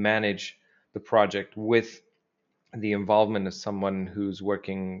can manage the project with the involvement of someone who's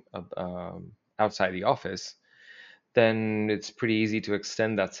working outside the office, then it's pretty easy to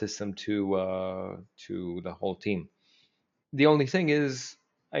extend that system to the whole team. The only thing is,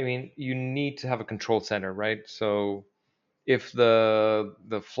 I mean, you need to have a control center, right? So if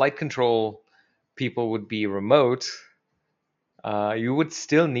the flight control people would be remote, you would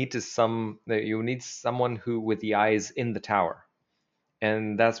still need to some you need someone who with the eyes in the tower,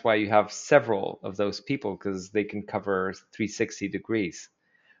 and that's why you have several of those people because they can cover 360 degrees,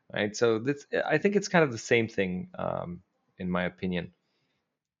 right? So this, I think it's kind of the same thing, in my opinion.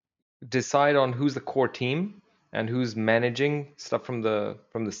 Decide on who's the core team and who's managing stuff from the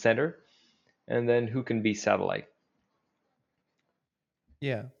center, and then who can be satellite.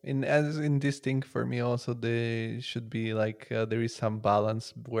 Yeah, in as in this thing for me also there should be like there is some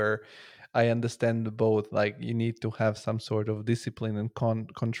balance where I understand both. Like you need to have some sort of discipline and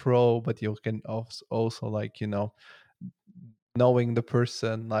control, but you can also like knowing the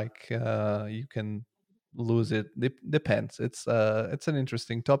person like you can lose it. Depends. It's an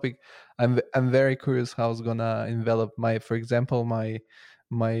interesting topic. I'm very curious how it's gonna envelop my, for example, my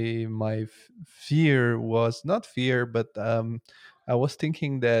fear was not fear, but I was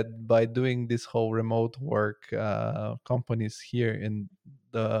thinking that by doing this whole remote work, companies here in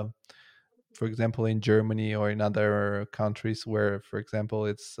the, for example, in Germany or in other countries where, for example,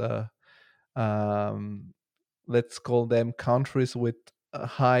 it's um, let's call them countries with a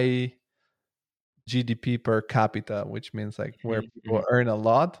high GDP per capita, which means like where Mhm, people mhm. earn a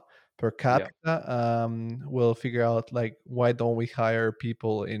lot per Yeah. capita, we'll figure out like why don't we hire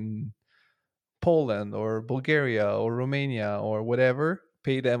people in Poland or Bulgaria or Romania or whatever,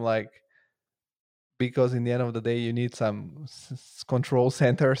 pay them like, because in the end of the day you need some control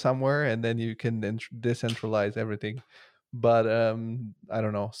center somewhere and then you can decentralize everything. But I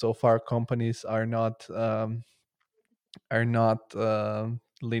don't know, so far companies are not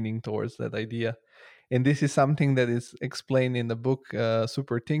leaning towards that idea. And this is something that is explained in the book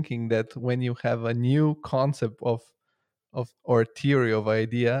Super Thinking, that when you have a new concept of or theory of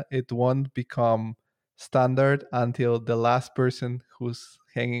idea, it won't become standard until the last person who's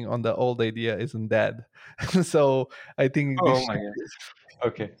hanging on the old idea isn't dead. So I think this Oh my shift god. is,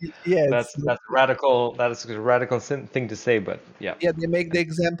 Okay. yeah, That's radical. That is a radical thing to say, but yeah. yeah, they make the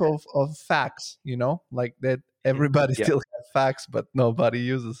example of facts, like that Mhm. everybody Yeah. still has facts but nobody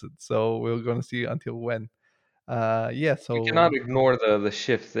uses it, so we're going to see until when. Yeah, We so cannot ignore the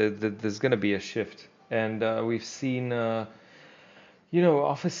shift. There's going to be a shift, and we've seen,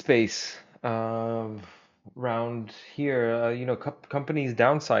 office space, around here. Companies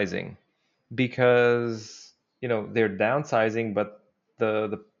downsizing because they're downsizing, but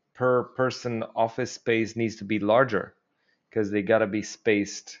the per person office space needs to be larger because they got to be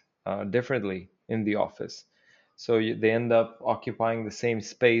spaced differently in the office. So they end up occupying the same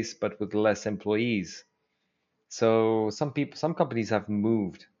space but with less employees. So some companies have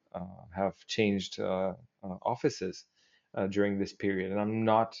moved, have changed offices during this period, and I'm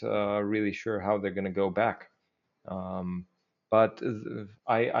not really sure how they're going to go back. Um, but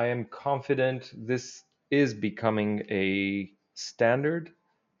I am confident this is becoming a standard,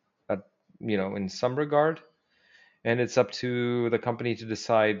 at, in some regard, and it's up to the company to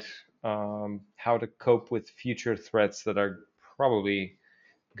decide how to cope with future threats that are probably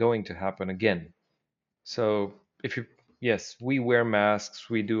going to happen again. So if you, yes, we wear masks,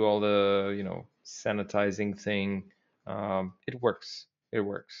 we do all the, sanitizing thing. It works. It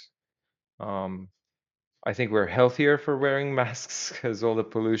works. Um, I think we're healthier for wearing masks because all the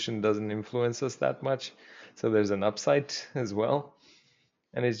pollution doesn't influence us that much. So there's an upside as well.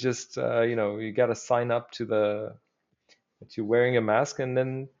 And it's just, you got to sign up to wearing a mask, and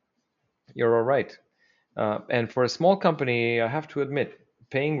then you're all right. And for a small company, I have to admit,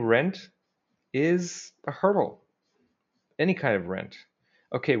 paying rent is a hurdle. Any kind of rent.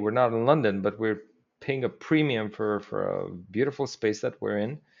 Okay, we're not in London, but we're paying a premium for a beautiful space that we're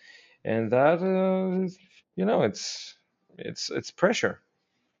in, and that it's pressure.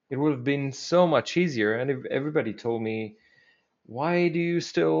 It would have been so much easier, and if everybody told me, "Why do you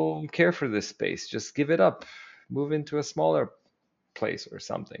still care for this space? Just give it up, move into a smaller place or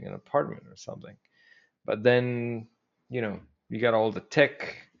something, an apartment or something." But then, you got all the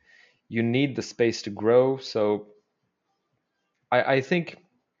tech. You need the space to grow, so I think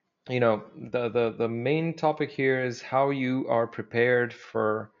the main topic here is how you are prepared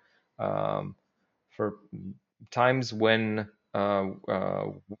um, for times when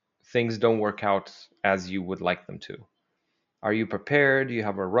things don't work out as you would like them to? Are you prepared? Do you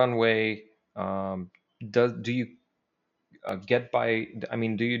have a runway? Do you get by? I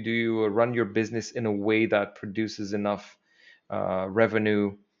mean, do you run your business in a way that produces enough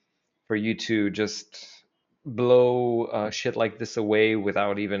revenue for you to just blow shit like this away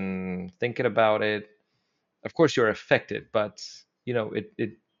without even thinking about it? Of course, you're affected, but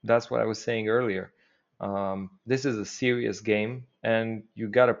it. That's what I was saying earlier. This is a serious game, and you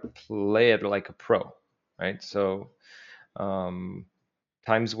gotta play it like a pro, right? So um,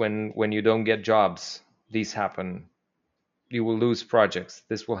 times when you don't get jobs, these happen. You will lose projects.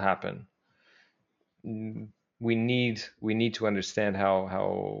 This will happen. Mm, we need to understand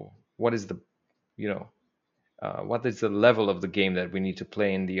how what is the you know what is the level of the game that we need to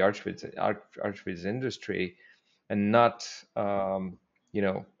play in the archviz industry, and not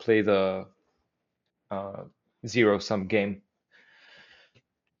play the uh, zero sum game,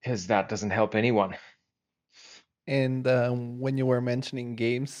 because that doesn't help anyone. And when you were mentioning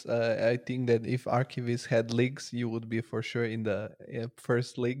games, I think that if Archivist had leagues, you would be for sure in the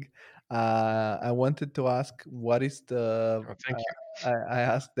first league. I wanted to ask, what is the? Oh, thank you. I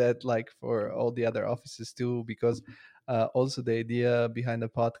asked that like for all the other offices too, because also the idea behind the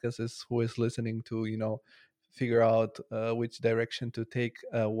podcast is who is listening to figure out which direction to take.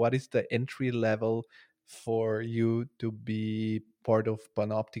 What is the entry level for you to be part of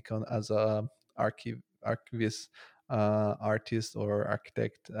Panoptikon as a archivist, artist or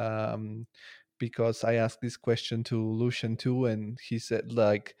architect? Because I asked this question to Lucian too, and he said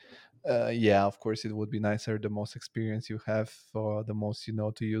like, yeah, of course it would be nicer the most experience you have, or the most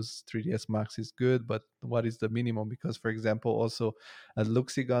to use 3ds Max is good, but what is the minimum? Because for example, also at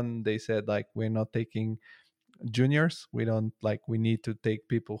Luxigon they said like, we're not taking juniors, we don't like, we need to take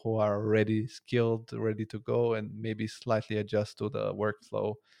people who are already skilled, ready to go, and maybe slightly adjust to the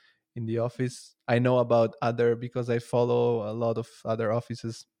workflow in the office. I know about other, because I follow a lot of other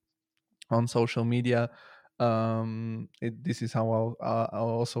offices on social media. This is how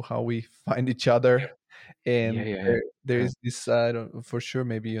also how we find each Yeah, other. yeah, And yeah, yeah. there Yeah. is this, for sure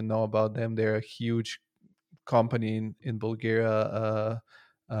maybe you know about them, they're a huge company in Bulgaria,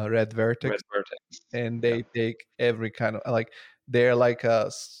 Red Red Vertex. vertex. And Yeah, they take every kind of like, they're like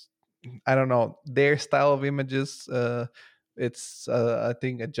I don't know, their style of images, it's I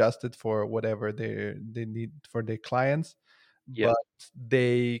think adjusted for whatever they need for their clients. yeah. But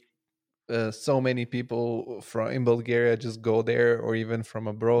they so many people from in Bulgaria just go there, or even from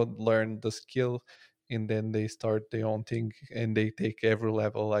abroad, learn the skill, and then they start their own thing, and they take every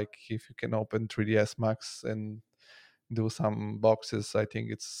level. Like if you can open 3ds Max and do some boxes, I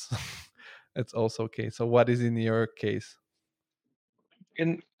think it's it's also okay. So what is in your case?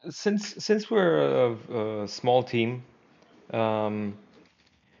 And since we're a small team, um,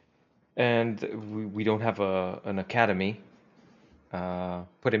 and we don't have an academy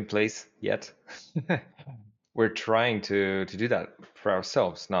put in place yet, we're trying to do that for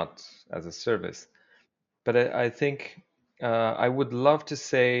ourselves, not as a service. But I think I would love to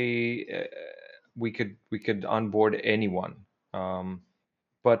say we could onboard anyone,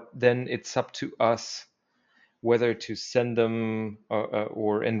 but then it's up to us whether to send them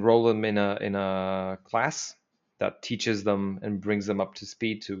or enroll them in a class that teaches them and brings them up to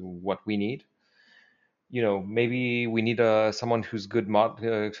speed to what we need. Maybe we need someone who's a good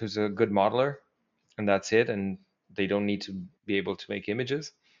modeler, and that's it, and they don't need to be able to make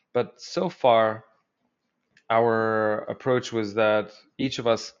images. But so far, our approach was that each of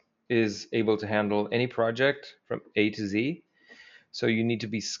us is able to handle any project from A to Z. So you need to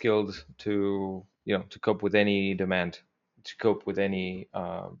be skilled to cope with any demand, to cope with any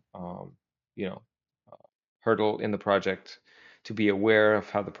you know hurdle in the project, to be aware of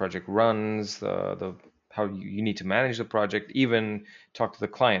how the project runs, the how you need to manage the project, even talk to the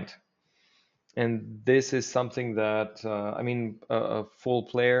client. And this is something that I mean, a full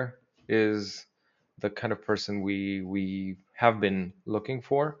player is the kind of person we have been looking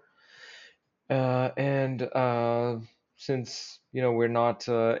for. And since we're not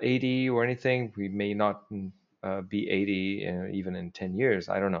 80 or anything, we may not be 80 even in 10 years.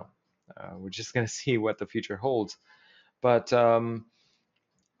 I don't know. We're just gonna see what the future holds. But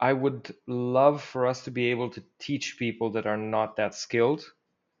I would love for us to be able to teach people that are not that skilled.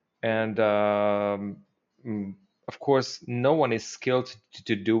 And mm, of course, no one is skilled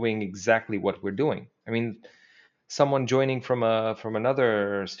to doing exactly what we're doing. I mean, someone joining from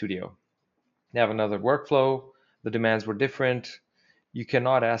another studio, they have another workflow. The demands were different. You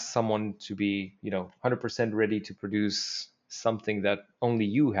cannot ask someone to be 100% ready to produce something that only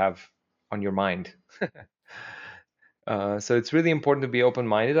you have on your mind. So it's really important to be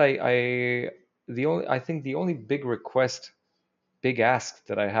open-minded. I think the only big request, big ask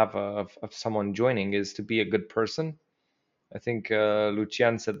that I have of someone joining is to be a good person. I think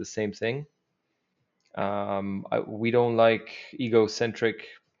Lucian said the same thing. We don't like egocentric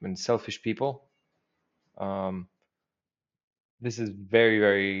and selfish people. Um, this is very,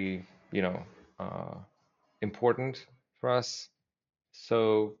 very, you know, uh, important for us.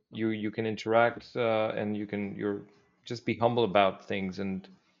 So you can interact and you're just be humble about things. And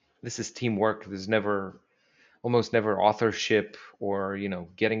this is teamwork. There's never almost never authorship or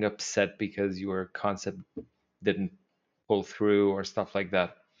getting upset because your concept didn't pull through or stuff like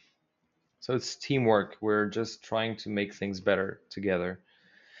that. So it's teamwork. We're just trying to make things better together.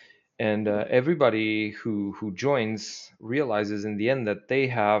 And everybody who joins realizes in the end that they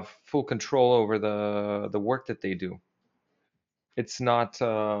have full control over the work that they do. It's not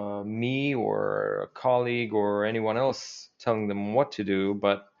me or a colleague or anyone else telling them what to do,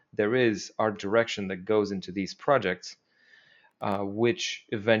 but there is art direction that goes into these projects, which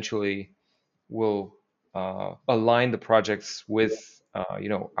eventually will align the projects with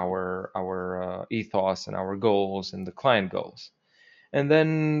our ethos and our goals and the client goals. And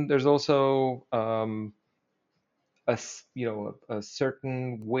then there's also a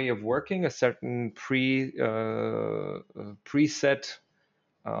certain way of working, a certain preset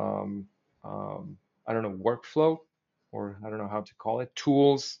um, I don't know, workflow, or I don't know how to call it,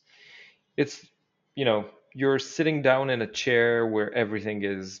 tools. It's, you're sitting down in a chair where everything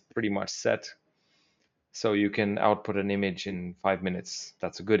is pretty much set. So you can output an image in 5 minutes.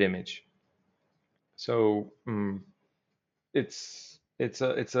 That's a good image. So it's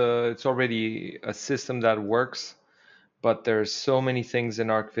already a system that works, but there's so many things in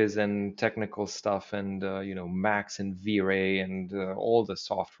ArcViz and technical stuff and Max and V-Ray and all the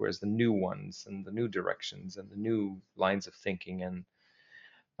softwares, the new ones and the new directions and the new lines of thinking and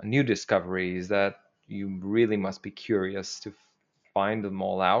new discoveries that you really must be curious to find them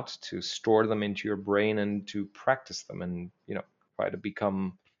all out, to store them into your brain and to practice them and try to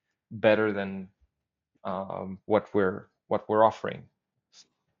become better than what we're offering.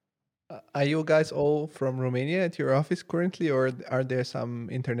 Are you guys all from Romania at your office currently, or are there some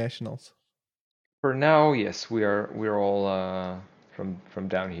internationals? For now, yes, we're all from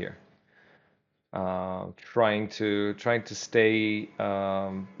down here, trying to stay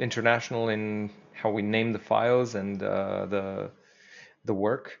international in how we name the files and the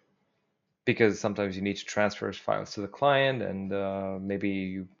work, because sometimes you need to transfer files to the client and maybe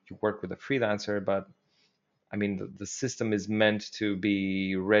you work with a freelancer, but I mean the system is meant to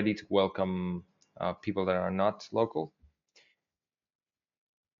be ready to welcome people that are not local,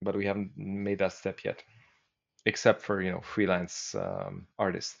 but we haven't made that step yet, except for freelance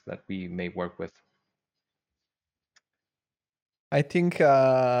artists that we may work with. I think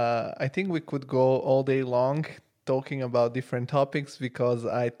we could go all day long talking about different topics because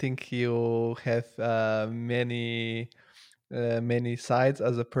I think you have many sides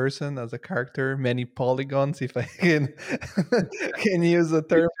as a person, as a character, many polygons, if I can can use a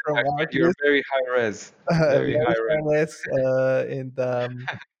term from You're artists. very high res, very Very high res. shameless, and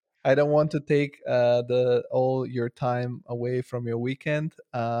I don't want to take the all your time away from your weekend.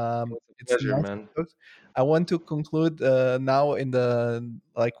 It's a It's pleasure, nice man. to talk. I want to conclude now in the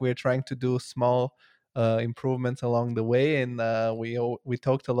like we're trying to do small improvements along the way, and we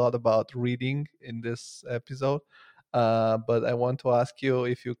talked a lot about reading in this episode. But I want to ask you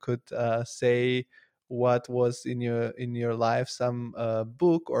if you could say what was in your life some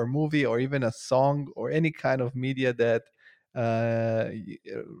book or movie or even a song or any kind of media that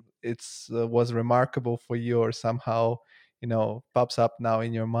it's was remarkable for you or somehow pops up now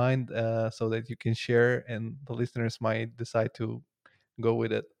in your mind so that you can share and the listeners might decide to go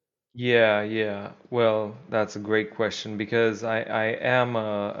with it. Yeah, yeah. Well, that's a great question because I am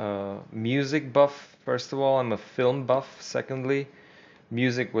a music buff, first of all. I'm a film buff, secondly.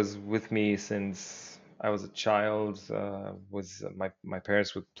 Music was with me since I was a child. Was my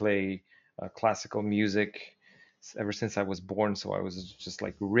parents would play classical music ever since I was born, so I was just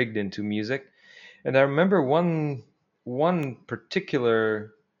like rigged into music. And I remember one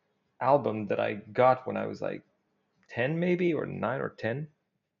particular album that I got when I was like 10 maybe, or 9 or 10,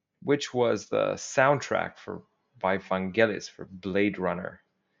 which was the soundtrack for by Vangelis for Blade Runner.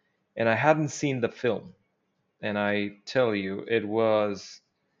 And I hadn't seen the film. And I tell you, it was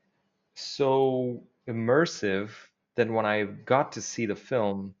so immersive that when I got to see the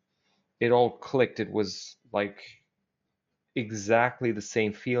film, it all clicked. It was like exactly the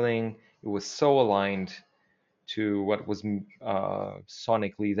same feeling. It was so aligned to what was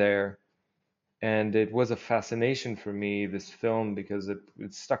sonically there. And it was a fascination for me, this film, because it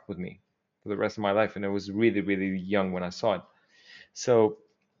stuck with me for the rest of my life. And I was really, really young when I saw it. So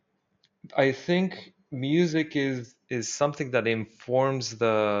I think music is something that informs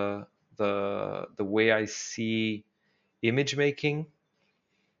the way I see image making.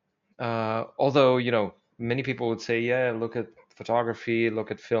 Although, many people would say, yeah, look at photography,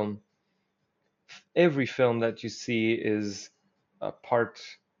 look at film. Every film that you see is a part,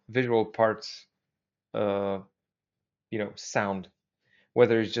 visual parts, uh, sound,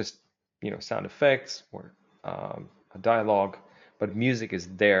 whether it's just, sound effects or a dialogue, but music is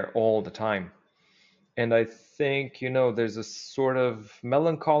there all the time. And I think, there's a sort of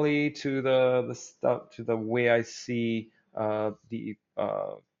melancholy to the stuff, to the way I see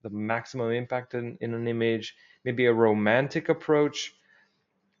the maximum impact in an image, maybe a romantic approach,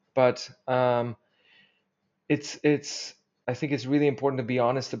 but it's I think it's really important to be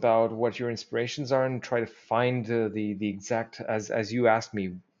honest about what your inspirations are and try to find the exact, as you asked me,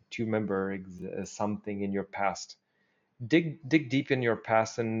 do you remember something in your past? Dig deep in your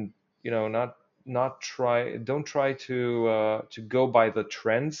past, and not try don't try to go by the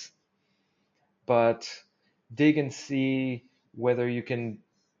trends, but dig and see whether you can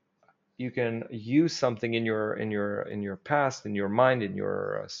use something in your past, in your mind, in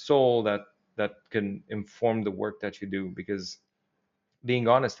your soul, that can inform the work that you do, because being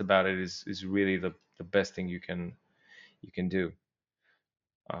honest about it is really the best thing you can do.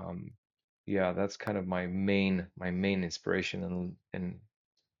 um yeah, that's kind of my main inspiration in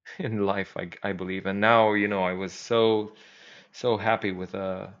in life, I believe. And now, I was so happy with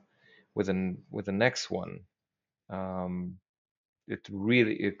the next one. um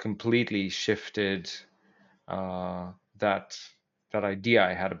it completely shifted that idea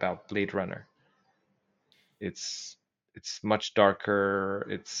I had about Blade Runner. It's it's much darker.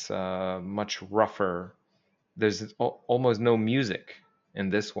 It's much rougher. There's almost no music in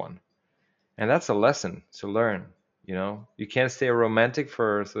this one, and that's a lesson to learn. You can't stay romantic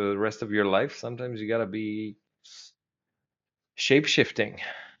for the rest of your life. Sometimes you gotta be shape shifting,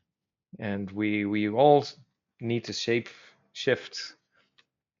 and we all need to shape shift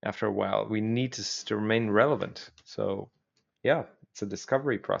after a while. We need to remain relevant. So yeah, it's a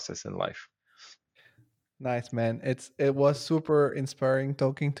discovery process in life. Nice, man. It was super inspiring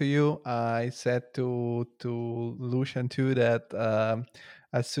talking to you. I said to Lucian too that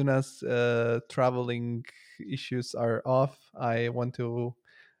as soon as traveling issues are off, I want to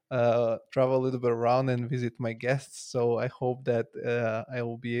travel a little bit around and visit my guests. So I hope that I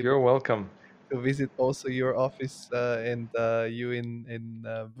will be able You're welcome. to visit also your office and you in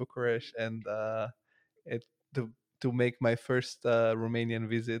Bucharest, and it to make my first Romanian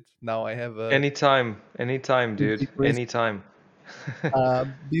visit. Now I have a Anytime, dude. complete reason. Anytime.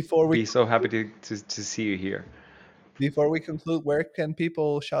 Before we Be so happy conclude, to see you here. where can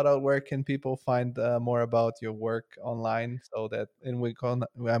people shout out? Where can people find more about your work online? So that and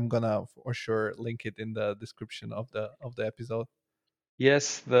I'm gonna for sure link it in the description of the episode.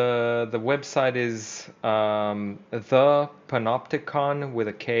 Yes, the website is the Panoptikon with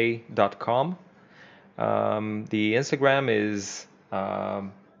a K.com. The Instagram is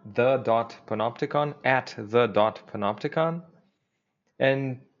the dot Panoptikon, at the dot Panoptikon.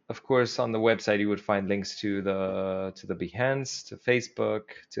 And of course, on the website, you would find links to the Behance, to Facebook,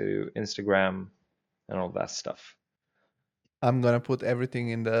 to Instagram, and all that stuff. I'm gonna put everything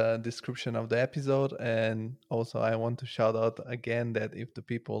in the description of the episode, and also I want to shout out again that if the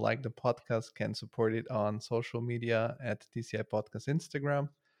people like the podcast, can support it on social media at TCI Podcast Instagram,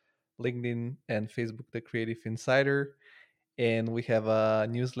 LinkedIn, and Facebook, The Creative Insider. And we have a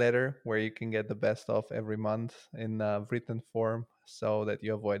newsletter where you can get the best of every month in written form, so that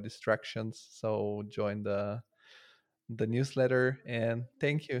you avoid distractions. So join the newsletter, and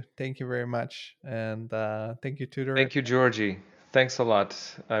thank you very much, and thank you, Tudor. Thank you, Georgie. Thanks a lot.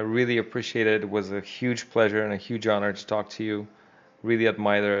 I really appreciate it. It was a huge pleasure and a huge honor to talk to you. Really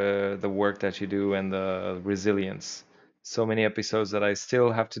admire the work that you do and the resilience. So many episodes that I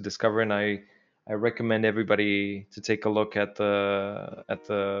still have to discover, and I recommend everybody to take a look at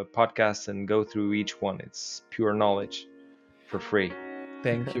the podcast and go through each one. It's pure knowledge for free.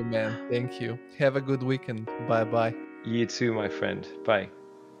 Thank you, man. Thank you. Have a good weekend. Bye bye. You too, my friend. Bye.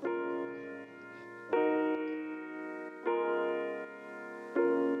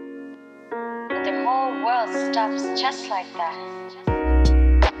 The whole world stops just like that.